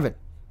 17:7.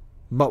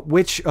 But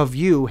which of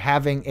you,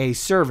 having a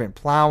servant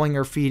plowing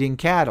or feeding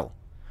cattle,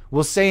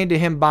 will say unto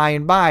him by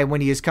and by,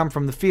 when he is come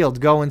from the field,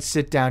 go and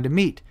sit down to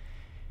meat?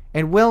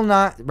 And will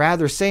not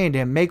rather say unto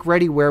him, make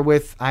ready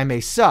wherewith I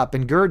may sup,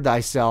 and gird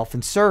thyself,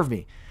 and serve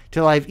me,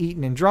 till I have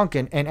eaten and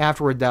drunken, and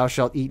afterward thou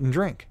shalt eat and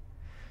drink?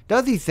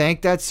 Doth he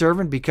thank that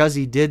servant because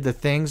he did the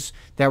things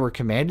that were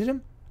commanded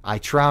him? I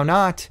trow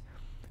not.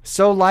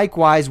 So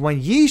likewise,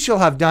 when ye shall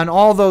have done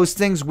all those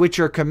things which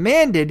are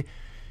commanded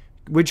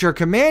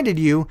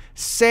you,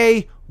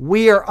 say,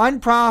 we are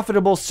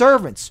unprofitable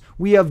servants.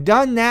 We have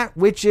done that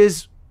which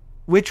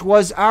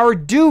was our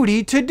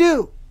duty to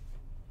do.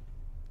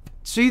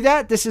 See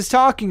that? This is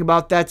talking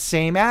about that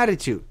same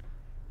attitude.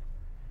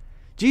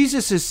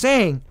 Jesus is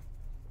saying,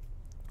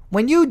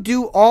 when you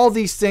do all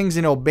these things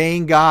in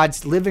obeying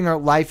God, living a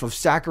life of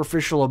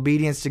sacrificial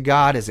obedience to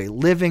God as a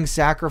living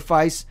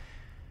sacrifice,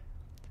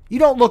 you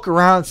don't look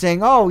around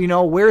saying,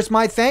 where's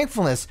my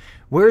thankfulness?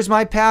 Where's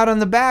my pat on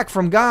the back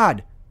from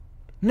God?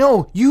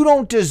 No, you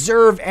don't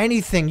deserve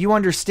anything. You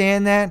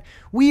understand that?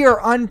 We are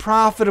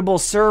unprofitable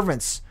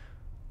servants.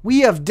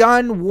 We have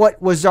done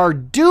what was our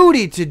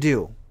duty to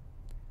do.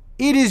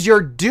 It is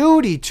your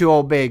duty to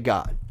obey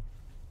God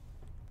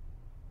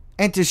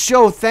and to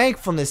show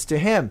thankfulness to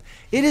him.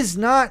 It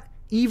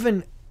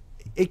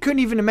couldn't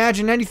even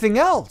imagine anything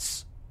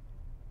else.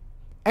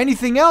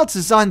 Anything else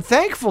is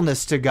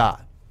unthankfulness to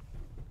God.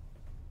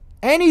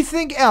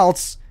 Anything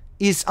else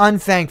is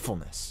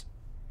unthankfulness.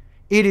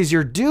 It is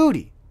your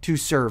duty to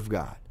serve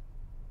God.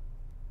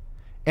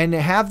 And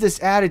to have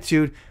this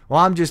attitude,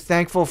 I'm just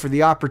thankful for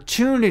the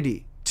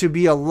opportunity to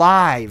be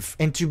alive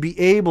and to be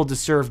able to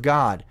serve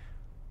God.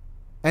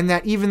 And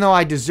that even though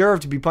I deserve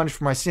to be punished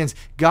for my sins,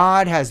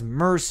 God has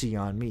mercy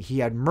on me. He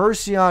had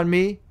mercy on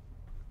me,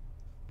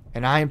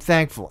 and I am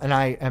thankful, and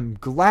I am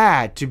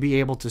glad to be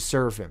able to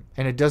serve him.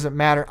 And it doesn't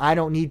matter. I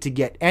don't need to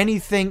get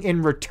anything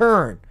in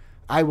return.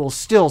 I will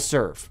still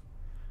serve.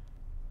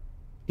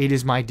 It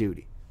is my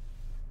duty.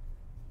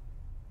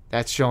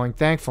 That's showing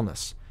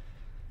thankfulness.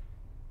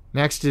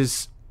 Next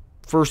is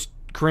 1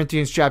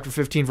 Corinthians chapter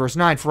 15, verse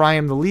 9. For I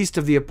am the least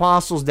of the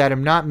apostles, that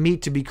am not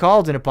meet to be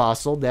called an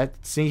apostle.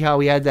 See how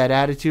he had that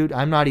attitude?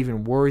 I'm not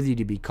even worthy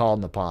to be called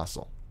an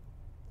apostle.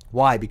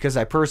 Why? Because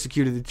I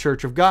persecuted the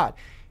church of God.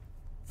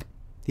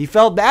 He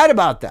felt bad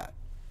about that.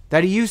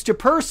 that he used to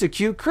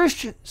persecute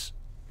Christians.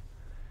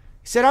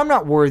 He said, I'm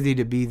not worthy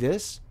to be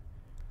this,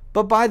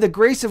 but by the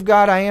grace of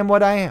God I am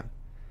what I am.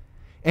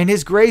 And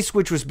his grace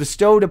which was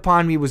bestowed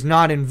upon me was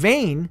not in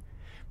vain,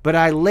 but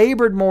I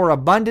labored more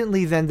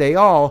abundantly than they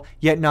all,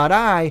 yet not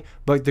I,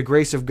 but the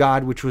grace of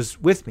God which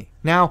was with me.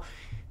 Now,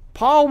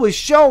 Paul was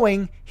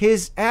showing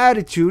his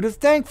attitude of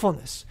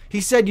thankfulness.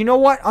 He said, you know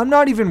what? I'm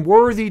not even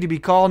worthy to be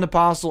called an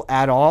apostle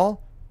at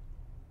all.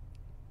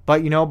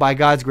 But, by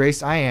God's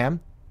grace, I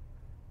am.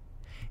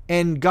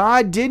 And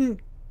God didn't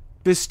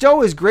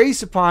bestow his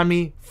grace upon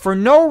me for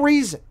no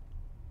reason.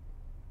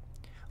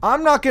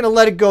 I'm not going to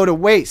let it go to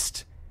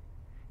waste.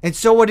 And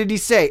so what did he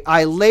say?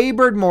 I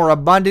labored more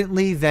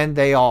abundantly than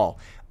they all.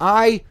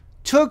 I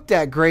took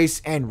that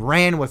grace and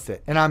ran with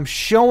it. And I'm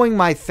showing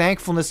my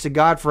thankfulness to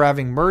God for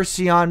having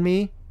mercy on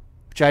me,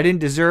 which I didn't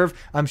deserve.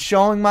 I'm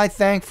showing my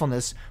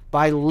thankfulness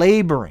by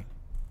laboring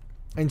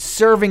and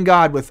serving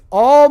God with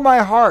all my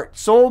heart,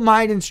 soul,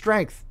 mind, and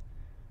strength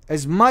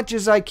as much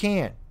as I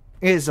can.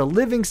 It is a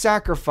living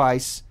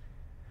sacrifice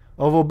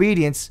of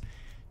obedience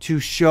to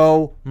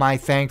show my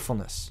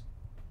thankfulness.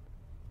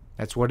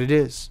 That's what it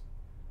is.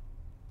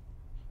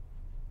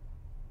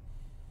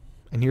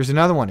 And here's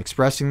another one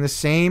expressing the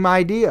same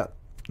idea.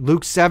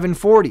 Luke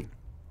 7:40.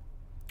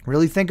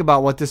 Really think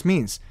about what this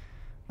means.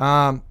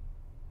 Luke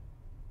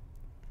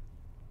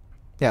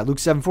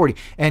 7:40.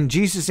 And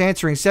Jesus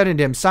answering said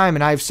unto him,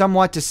 Simon, I have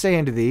somewhat to say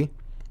unto thee.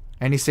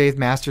 And he saith,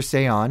 Master,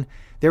 say on.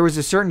 There was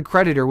a certain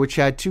creditor which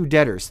had 2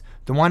 debtors.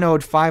 The one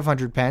owed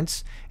 500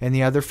 pence, and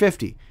the other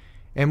 50.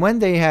 And when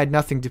they had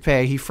nothing to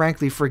pay, he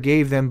frankly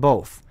forgave them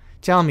both.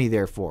 Tell me,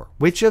 therefore,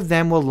 which of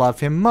them will love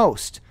him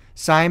most?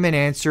 Simon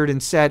answered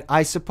and said,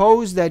 I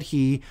suppose that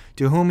he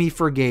to whom he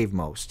forgave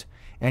most.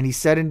 And he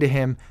said unto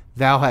him,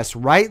 Thou hast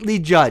rightly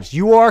judged.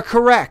 You are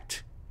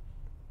correct.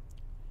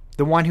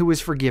 The one who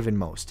was forgiven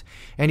most.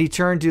 And he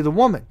turned to the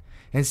woman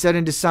and said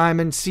unto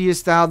Simon,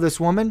 Seest thou this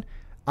woman?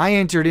 I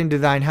entered into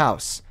thine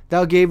house.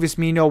 Thou gavest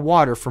me no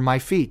water for my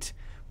feet,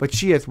 but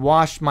she hath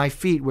washed my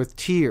feet with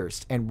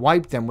tears and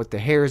wiped them with the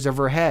hairs of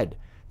her head.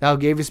 Thou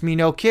gavest me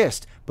no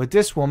kiss, but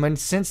this woman,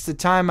 since the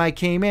time I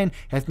came in,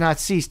 hath not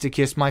ceased to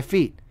kiss my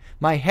feet.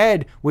 My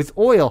head with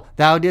oil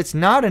thou didst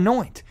not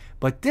anoint,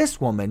 but this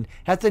woman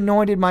hath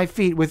anointed my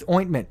feet with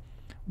ointment.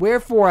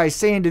 Wherefore I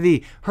say unto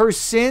thee, her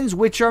sins,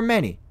 which are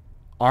many,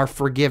 are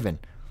forgiven.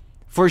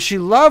 For she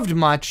loved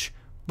much,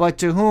 but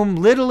to whom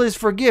little is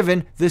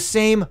forgiven, the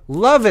same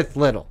loveth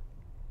little.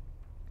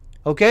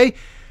 Okay?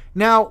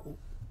 Now,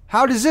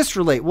 how does this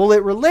relate? Well,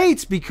 it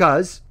relates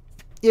because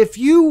if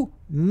you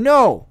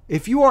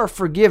are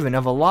forgiven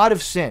of a lot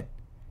of sin,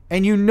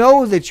 and you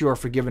know that you are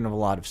forgiven of a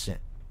lot of sin,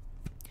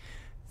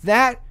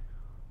 that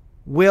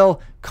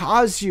will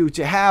cause you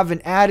to have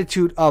an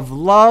attitude of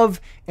love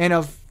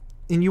and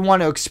you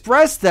want to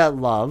express that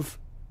love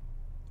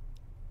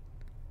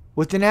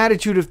with an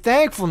attitude of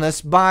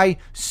thankfulness by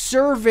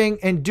serving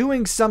and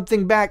doing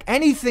something back,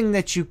 anything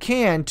that you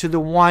can, to the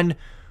one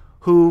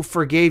who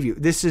forgave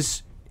you.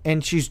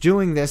 And she's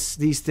doing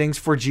these things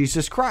for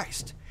Jesus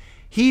Christ.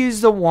 He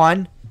is the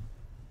one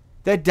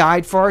that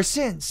died for our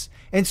sins.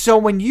 And so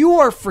when you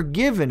are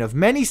forgiven of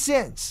many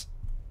sins,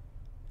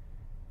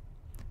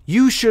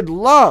 you should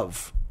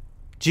love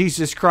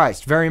Jesus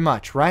Christ very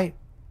much, right?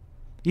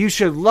 You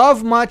should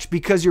love much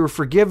because you were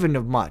forgiven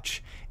of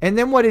much. And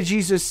then what did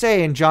Jesus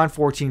say in John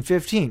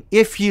 14:15?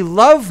 If ye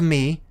love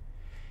me,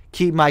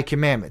 keep my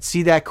commandments.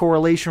 See that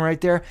correlation right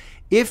there?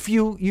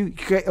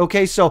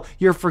 Okay, so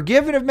you're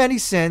forgiven of many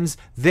sins,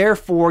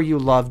 therefore you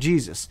love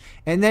Jesus.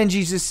 And then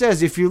Jesus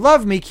says, if you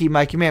love me, keep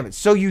my commandments.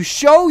 So you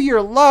show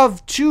your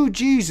love to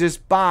Jesus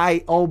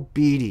by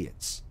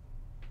obedience,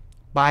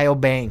 by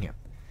obeying him.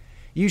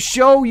 You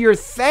show your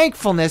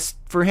thankfulness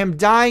for him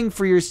dying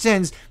for your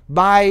sins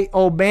by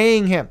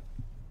obeying him.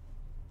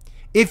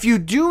 If you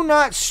do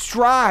not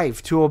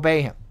strive to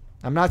obey him,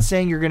 I'm not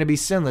saying you're going to be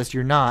sinless,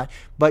 you're not,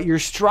 but you're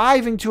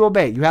striving to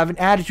obey. You have an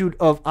attitude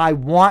of, I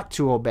want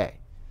to obey.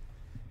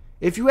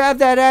 If you have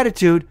that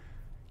attitude,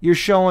 you're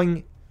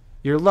showing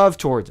your love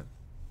towards him.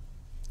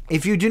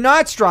 If you do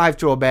not strive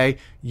to obey,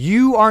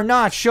 you are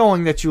not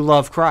showing that you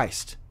love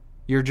Christ.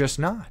 You're just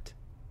not.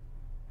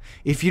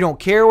 If you don't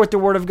care what the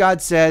Word of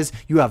God says,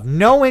 you have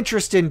no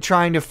interest in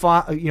trying to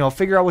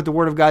figure out what the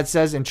Word of God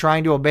says and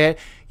trying to obey it,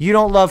 you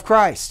don't love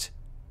Christ.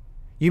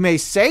 You may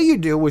say you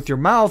do with your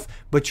mouth,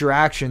 but your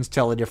actions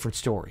tell a different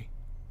story.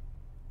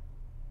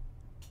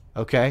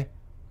 Okay?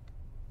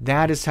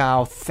 That is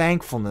how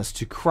thankfulness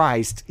to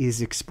Christ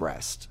is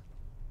expressed.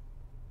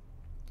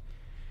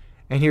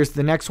 And here's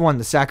the next one,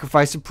 the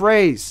sacrifice of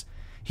praise.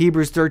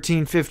 Hebrews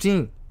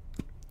 13:15.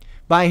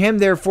 By him,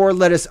 therefore,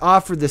 let us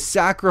offer the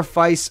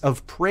sacrifice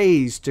of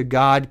praise to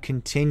God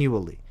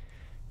continually.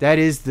 That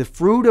is the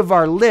fruit of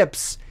our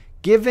lips,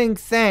 giving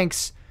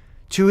thanks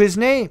to his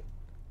name.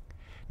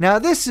 Now,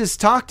 this is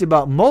talked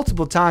about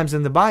multiple times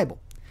in the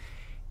Bible.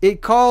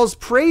 It calls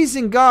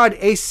praising God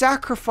a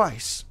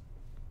sacrifice.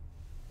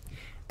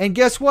 And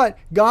guess what?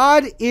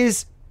 God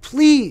is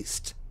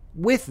pleased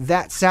with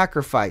that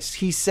sacrifice.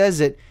 He says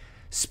it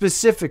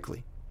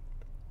specifically.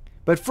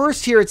 But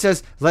first here it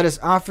says, let us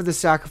offer the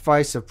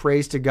sacrifice of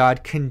praise to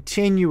God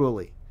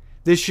continually.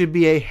 This should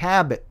be a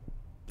habit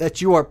that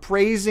you are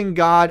praising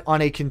God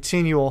on a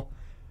continual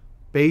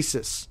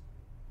basis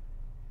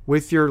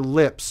with your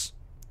lips,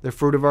 the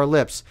fruit of our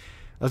lips.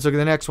 Let's look at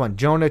the next one.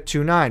 Jonah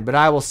 2:9. But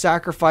I will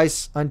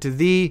sacrifice unto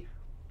thee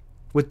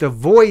with the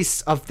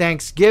voice of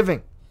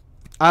thanksgiving.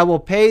 I will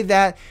pay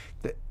that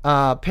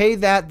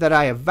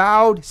I have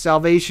vowed.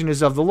 Salvation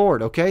is of the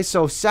Lord. Okay,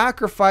 so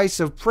sacrifice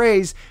of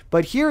praise,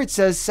 but here it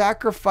says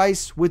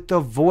sacrifice with the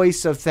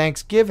voice of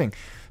thanksgiving.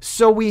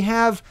 So we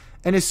have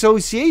an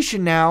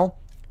association now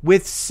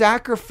with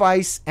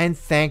sacrifice and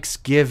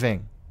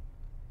thanksgiving.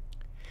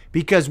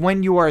 Because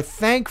when you are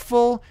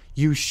thankful,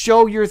 you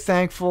show your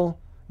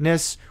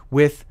thankfulness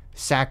with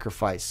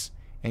sacrifice.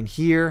 And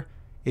here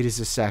it is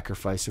a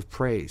sacrifice of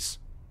praise.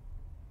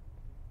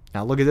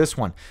 Now look at this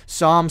one.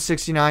 Psalm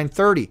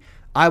 69:30.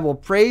 I will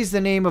praise the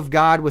name of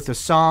God with a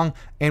song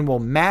and will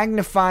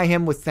magnify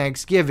him with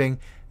thanksgiving.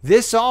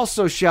 This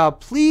also shall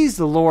please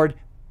the Lord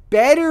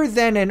better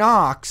than an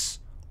ox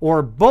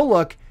or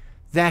bullock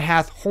that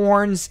hath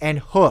horns and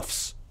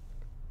hoofs.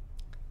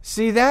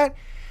 See that?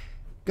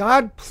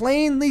 God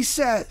plainly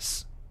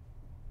says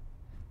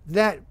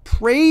that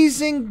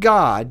praising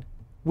God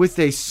with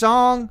a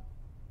song,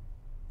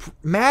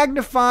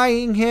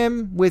 magnifying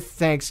him with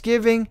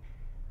thanksgiving,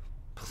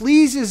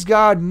 pleases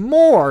God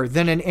more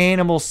than an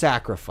animal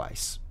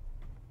sacrifice.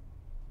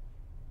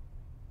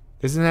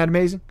 Isn't that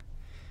amazing?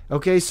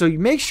 Okay, so you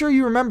make sure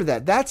you remember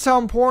that. That's how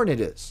important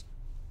it is.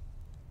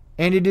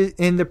 And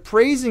the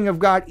praising of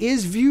God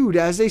is viewed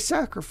as a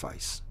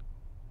sacrifice.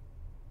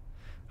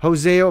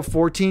 Hosea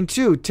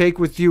 14:2, take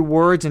with you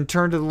words and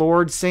turn to the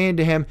Lord, saying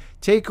to him,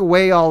 take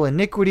away all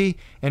iniquity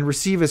and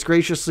receive us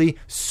graciously,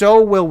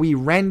 so will we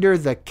render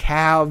the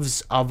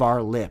calves of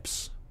our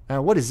lips.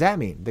 Now, what does that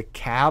mean? The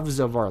calves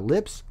of our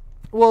lips?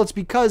 Well, it's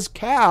because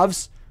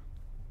calves,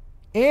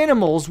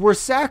 animals, were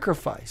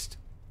sacrificed.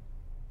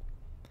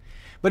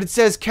 But it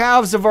says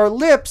calves of our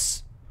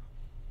lips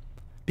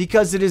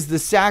because it is the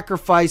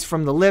sacrifice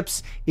from the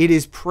lips. It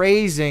is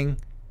praising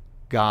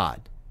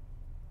God.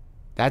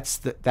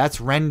 That's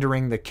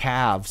rendering the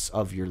calves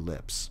of your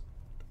lips.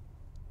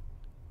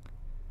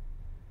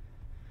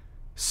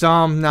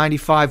 Psalm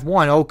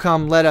 95:1. O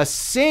come, let us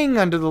sing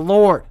unto the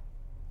Lord.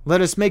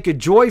 Let us make a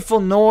joyful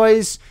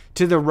noise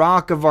to the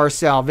rock of our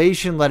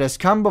salvation. Let us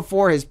come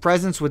before his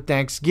presence with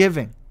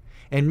thanksgiving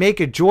and make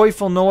a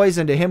joyful noise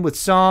unto him with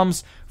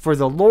psalms. For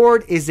the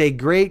Lord is a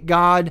great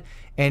God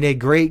and a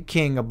great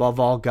King above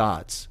all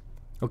gods.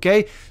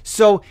 Okay,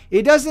 so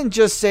it doesn't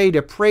just say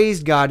to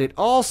praise God, it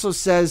also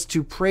says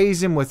to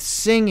praise him with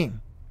singing.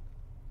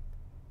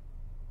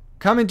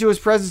 Come into his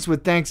presence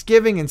with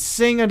thanksgiving and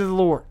sing unto the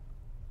Lord.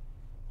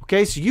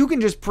 Okay, so you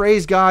can just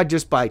praise God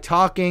just by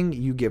talking.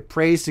 You give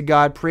praise to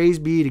God. Praise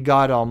be to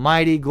God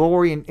Almighty.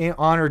 Glory and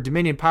honor,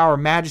 dominion, power,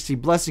 majesty,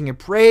 blessing, and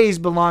praise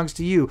belongs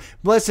to you.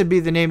 Blessed be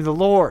the name of the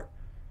Lord.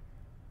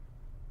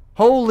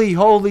 Holy,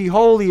 holy,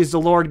 holy is the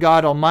Lord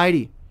God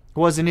Almighty,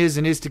 who was and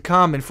is to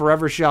come, and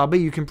forever shall be.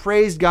 You can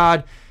praise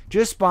God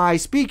just by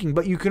speaking,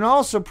 but you can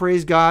also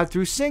praise God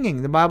through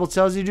singing. The Bible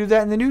tells you to do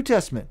that in the New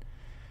Testament.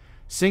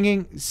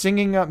 Singing,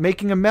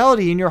 making a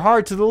melody in your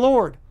heart to the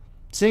Lord.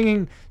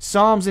 Singing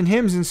psalms and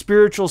hymns and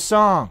spiritual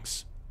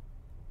songs.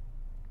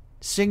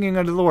 Singing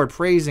unto the Lord,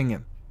 praising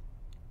him.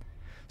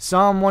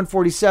 Psalm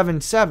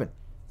 147:7.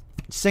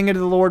 Sing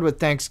unto the Lord with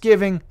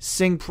thanksgiving.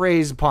 Sing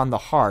praise upon the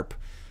harp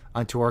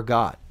unto our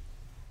God.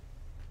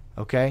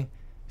 Okay?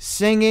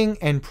 Singing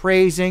and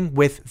praising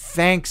with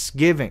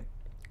thanksgiving.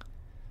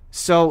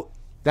 So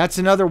that's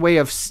another way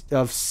of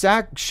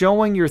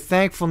showing your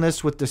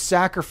thankfulness with the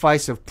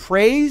sacrifice of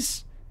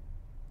praise,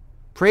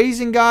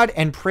 praising God,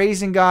 and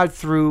praising God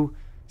through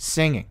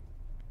singing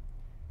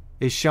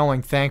is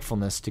showing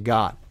thankfulness to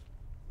God.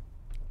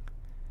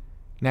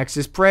 Next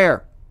is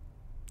prayer.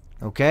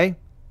 Okay?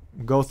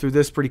 We'll go through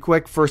this pretty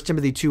quick. 1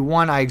 Timothy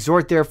 2:1. I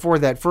exhort therefore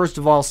that first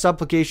of all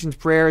supplications,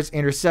 prayers,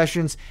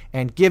 intercessions,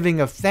 and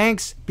giving of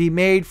thanks be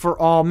made for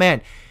all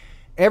men.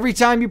 Every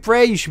time you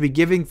pray, you should be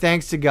giving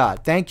thanks to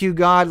God. Thank you,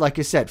 God, like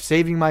I said,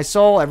 saving my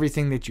soul,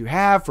 everything that you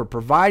have, for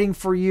providing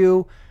for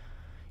you,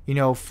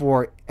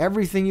 for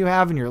everything you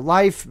have in your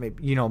life,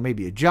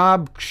 maybe a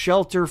job,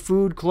 shelter,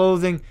 food,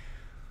 clothing,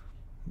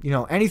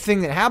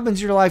 anything that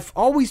happens in your life.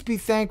 Always be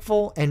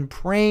thankful and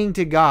praying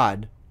to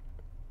God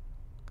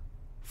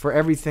for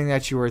everything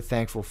that you are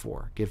thankful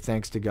for. Give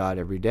thanks to God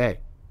every day.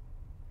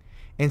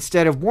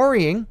 Instead of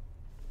worrying,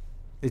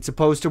 it's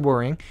opposed to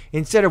worrying.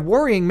 Instead of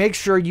worrying, make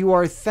sure you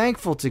are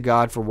thankful to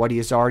God for what he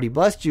has already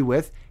blessed you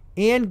with,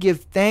 and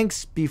give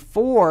thanks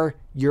before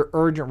your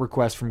urgent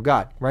request from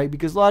God, right?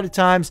 Because a lot of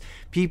times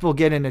people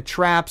get in a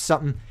trap,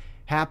 something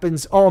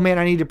happens, oh man,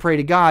 I need to pray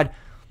to God,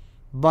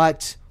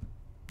 but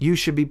you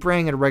should be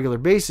praying on a regular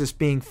basis,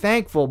 being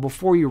thankful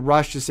before you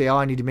rush to say, oh,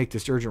 I need to make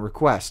this urgent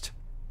request.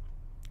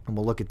 And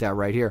we'll look at that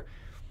right here.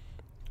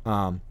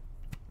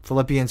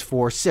 Philippians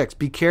 4:6.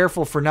 Be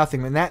careful for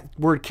nothing. And that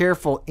word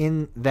careful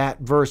in that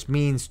verse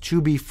means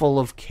to be full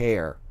of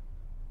care,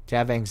 to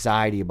have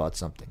anxiety about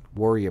something,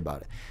 worry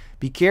about it.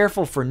 Be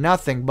careful for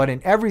nothing, but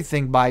in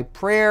everything by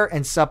prayer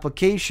and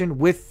supplication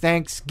with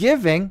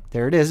thanksgiving,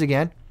 there it is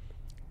again,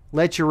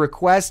 let your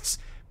requests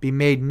be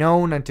made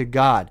known unto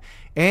God.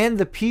 And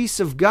the peace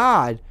of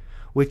God,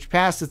 which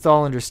passeth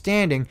all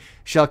understanding,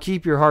 shall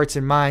keep your hearts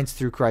and minds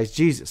through Christ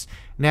Jesus.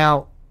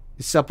 Now,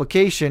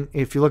 supplication,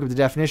 if you look at the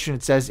definition,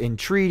 it says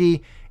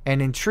entreaty, and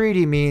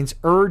entreaty means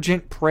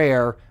urgent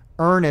prayer,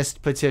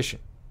 earnest petition.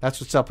 That's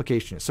what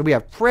supplication is. So we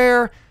have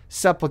prayer,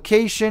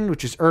 supplication,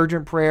 which is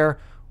urgent prayer,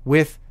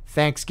 with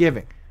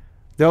thanksgiving.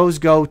 Those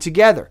go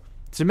together.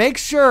 So make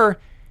sure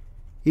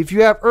if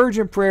you have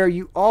urgent prayer,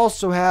 you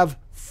also have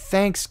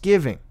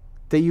thanksgiving,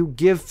 that you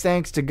give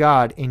thanks to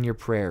God in your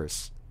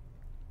prayers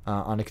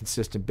on a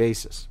consistent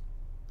basis.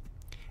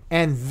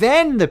 And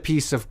then the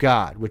peace of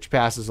God, which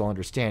passes all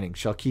understanding,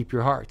 shall keep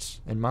your hearts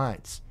and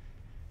minds.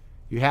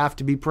 You have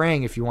to be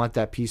praying if you want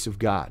that peace of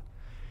God.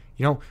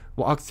 You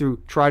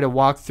don't try to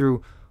walk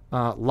through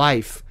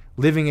life,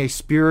 living a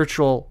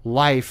spiritual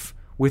life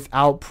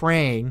without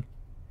praying,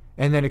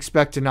 and then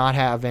expect to not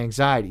have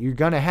anxiety. You're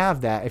going to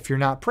have that if you're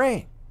not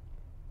praying.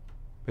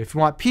 But if you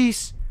want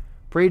peace,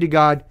 pray to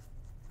God,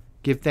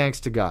 give thanks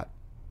to God.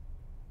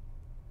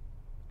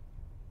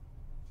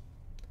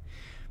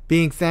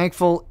 Being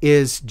thankful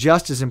is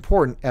just as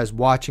important as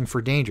watching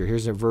for danger.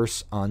 Here's a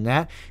verse on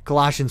that.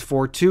 Colossians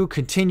 4:2,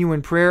 continue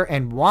in prayer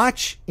and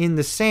watch in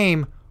the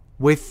same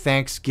with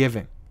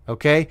thanksgiving.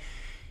 Okay?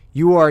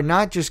 You are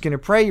not just going to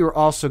pray, you're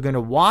also going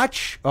to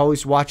watch,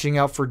 always watching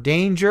out for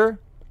danger.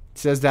 It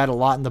says that a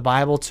lot in the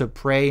Bible, to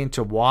pray and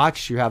to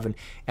watch. You have an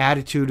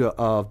attitude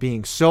of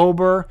being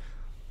sober,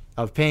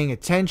 of paying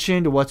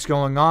attention to what's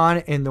going on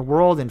in the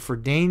world and for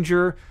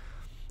danger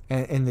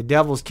and in the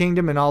devil's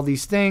kingdom and all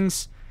these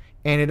things.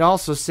 And it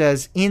also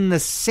says, in the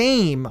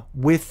same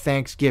with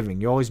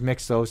thanksgiving. You always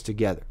mix those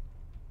together.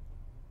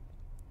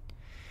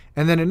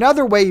 And then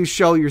another way you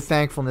show your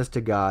thankfulness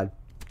to God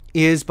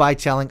is by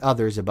telling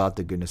others about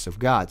the goodness of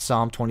God.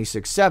 Psalm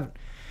 26:7,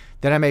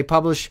 that I may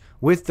publish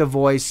with the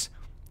voice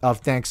of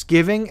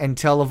thanksgiving and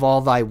tell of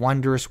all thy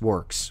wondrous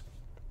works.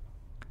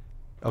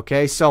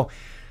 Okay, so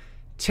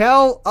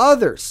tell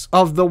others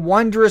of the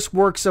wondrous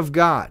works of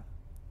God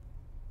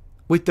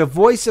with the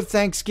voice of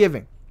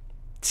thanksgiving.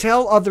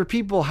 Tell other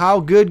people how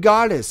good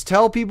God is.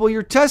 Tell people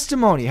your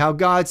testimony, how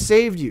God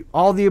saved you,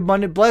 all the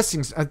abundant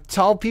blessings.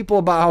 Tell people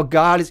about how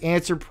God has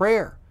answered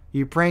prayer.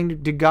 You're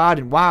praying to God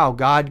and wow,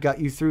 God got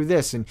you through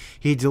this and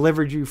he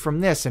delivered you from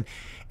this. And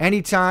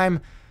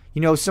anytime,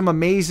 some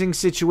amazing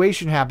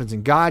situation happens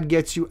and God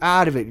gets you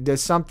out of it,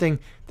 does something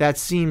that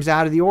seems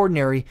out of the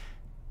ordinary,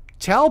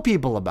 tell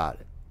people about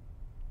it.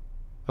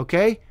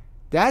 Okay?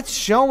 That's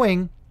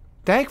showing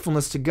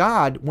thankfulness to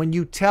God when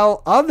you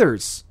tell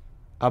others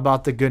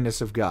about the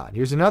goodness of God.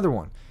 Here's another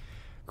one.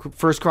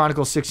 1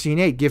 Chronicles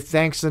 16:8, give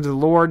thanks unto the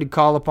Lord and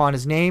call upon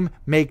his name.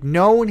 Make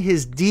known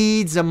his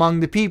deeds among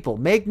the people.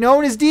 Make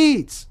known his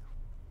deeds.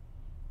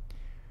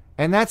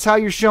 And that's how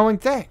you're showing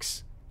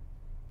thanks.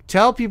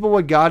 Tell people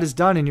what God has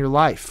done in your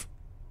life.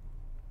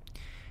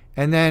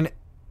 And then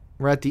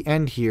we're at the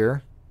end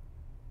here.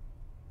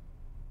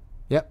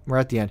 Yep, we're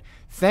at the end.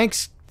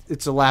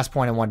 It's the last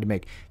point I wanted to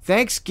make.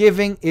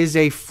 Thanksgiving is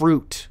a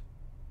fruit.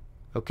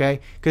 Okay?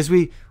 Because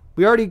we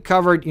already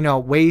covered,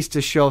 ways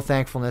to show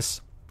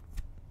thankfulness.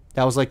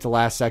 That was like the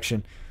last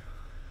section.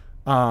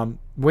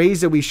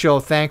 Ways that we show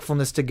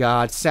thankfulness to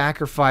God.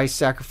 Sacrifice,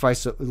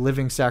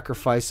 living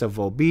sacrifice of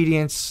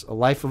obedience, a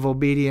life of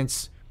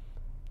obedience.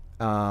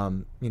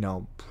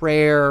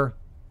 Prayer,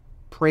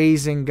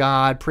 praising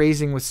God,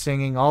 praising with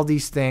singing, all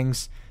these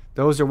things.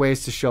 Those are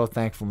ways to show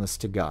thankfulness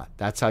to God.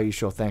 That's how you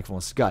show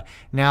thankfulness to God.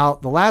 Now,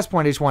 the last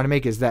point I just want to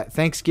make is that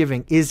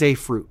thanksgiving is a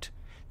fruit.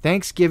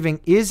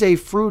 Thanksgiving is a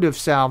fruit of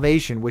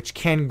salvation, which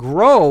can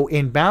grow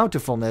in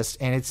bountifulness.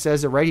 And it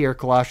says it right here,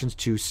 Colossians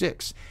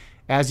 2:6.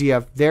 As ye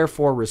have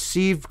therefore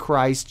received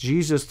Christ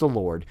Jesus the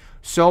Lord,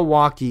 so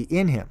walk ye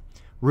in him,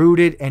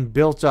 rooted and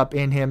built up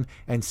in him,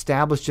 and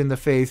established in the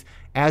faith,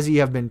 as ye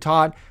have been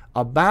taught,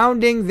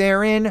 abounding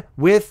therein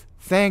with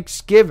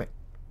thanksgiving.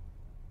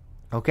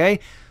 Okay?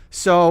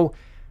 So,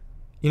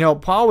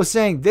 Paul was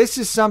saying this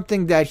is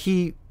something that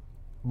he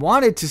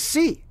wanted to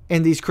see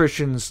in these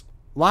Christians'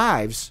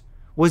 lives,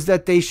 was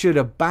that they should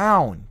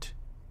abound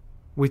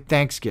with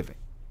thanksgiving.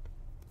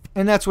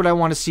 And that's what I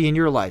want to see in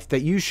your life,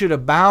 that you should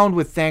abound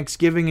with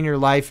thanksgiving in your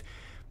life.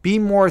 Be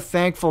more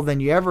thankful than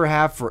you ever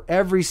have for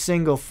every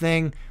single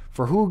thing,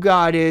 for who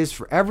God is,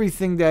 for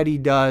everything that he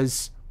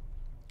does.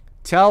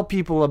 Tell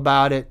people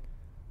about it.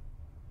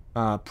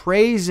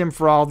 Praise him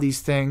for all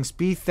these things.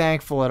 Be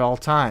thankful at all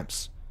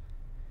times.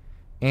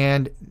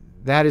 And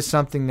that is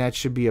something that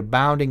should be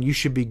abounding. You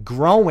should be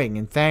growing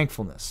in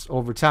thankfulness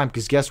over time.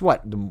 Because guess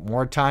what? The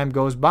more time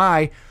goes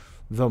by,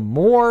 the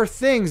more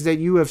things that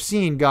you have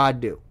seen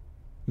God do.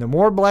 The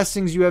more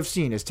blessings you have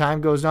seen as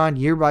time goes on,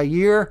 year by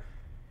year,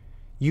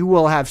 you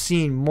will have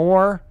seen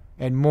more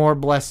and more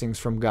blessings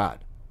from God.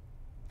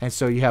 And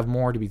so you have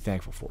more to be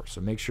thankful for.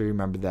 So make sure you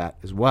remember that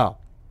as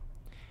well.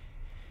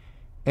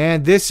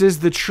 And this is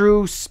the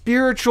true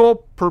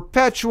spiritual,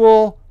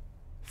 perpetual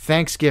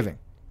thanksgiving.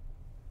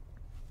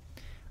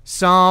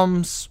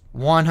 Psalms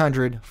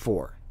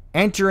 104.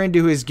 Enter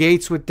into his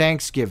gates with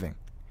thanksgiving,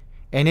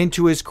 and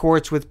into his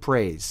courts with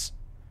praise.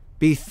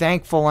 Be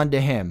thankful unto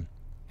him,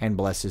 and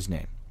bless his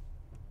name.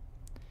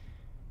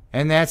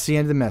 And that's the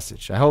end of the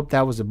message. I hope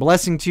that was a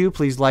blessing to you.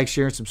 Please like,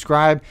 share, and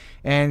subscribe,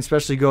 and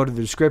especially go to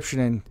the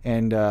description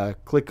and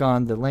click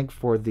on the link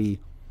for the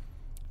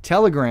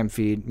Telegram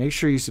feed. Make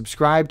sure you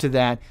subscribe to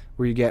that,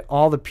 where you get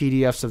all the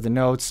PDFs of the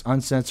notes,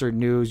 uncensored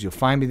news. You'll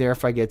find me there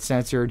if I get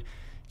censored.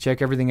 Check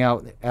everything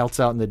else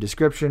out in the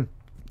description.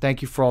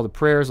 Thank you for all the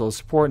prayers, all the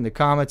support, and the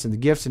comments, and the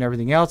gifts, and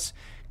everything else.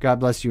 God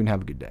bless you, and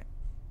have a good day.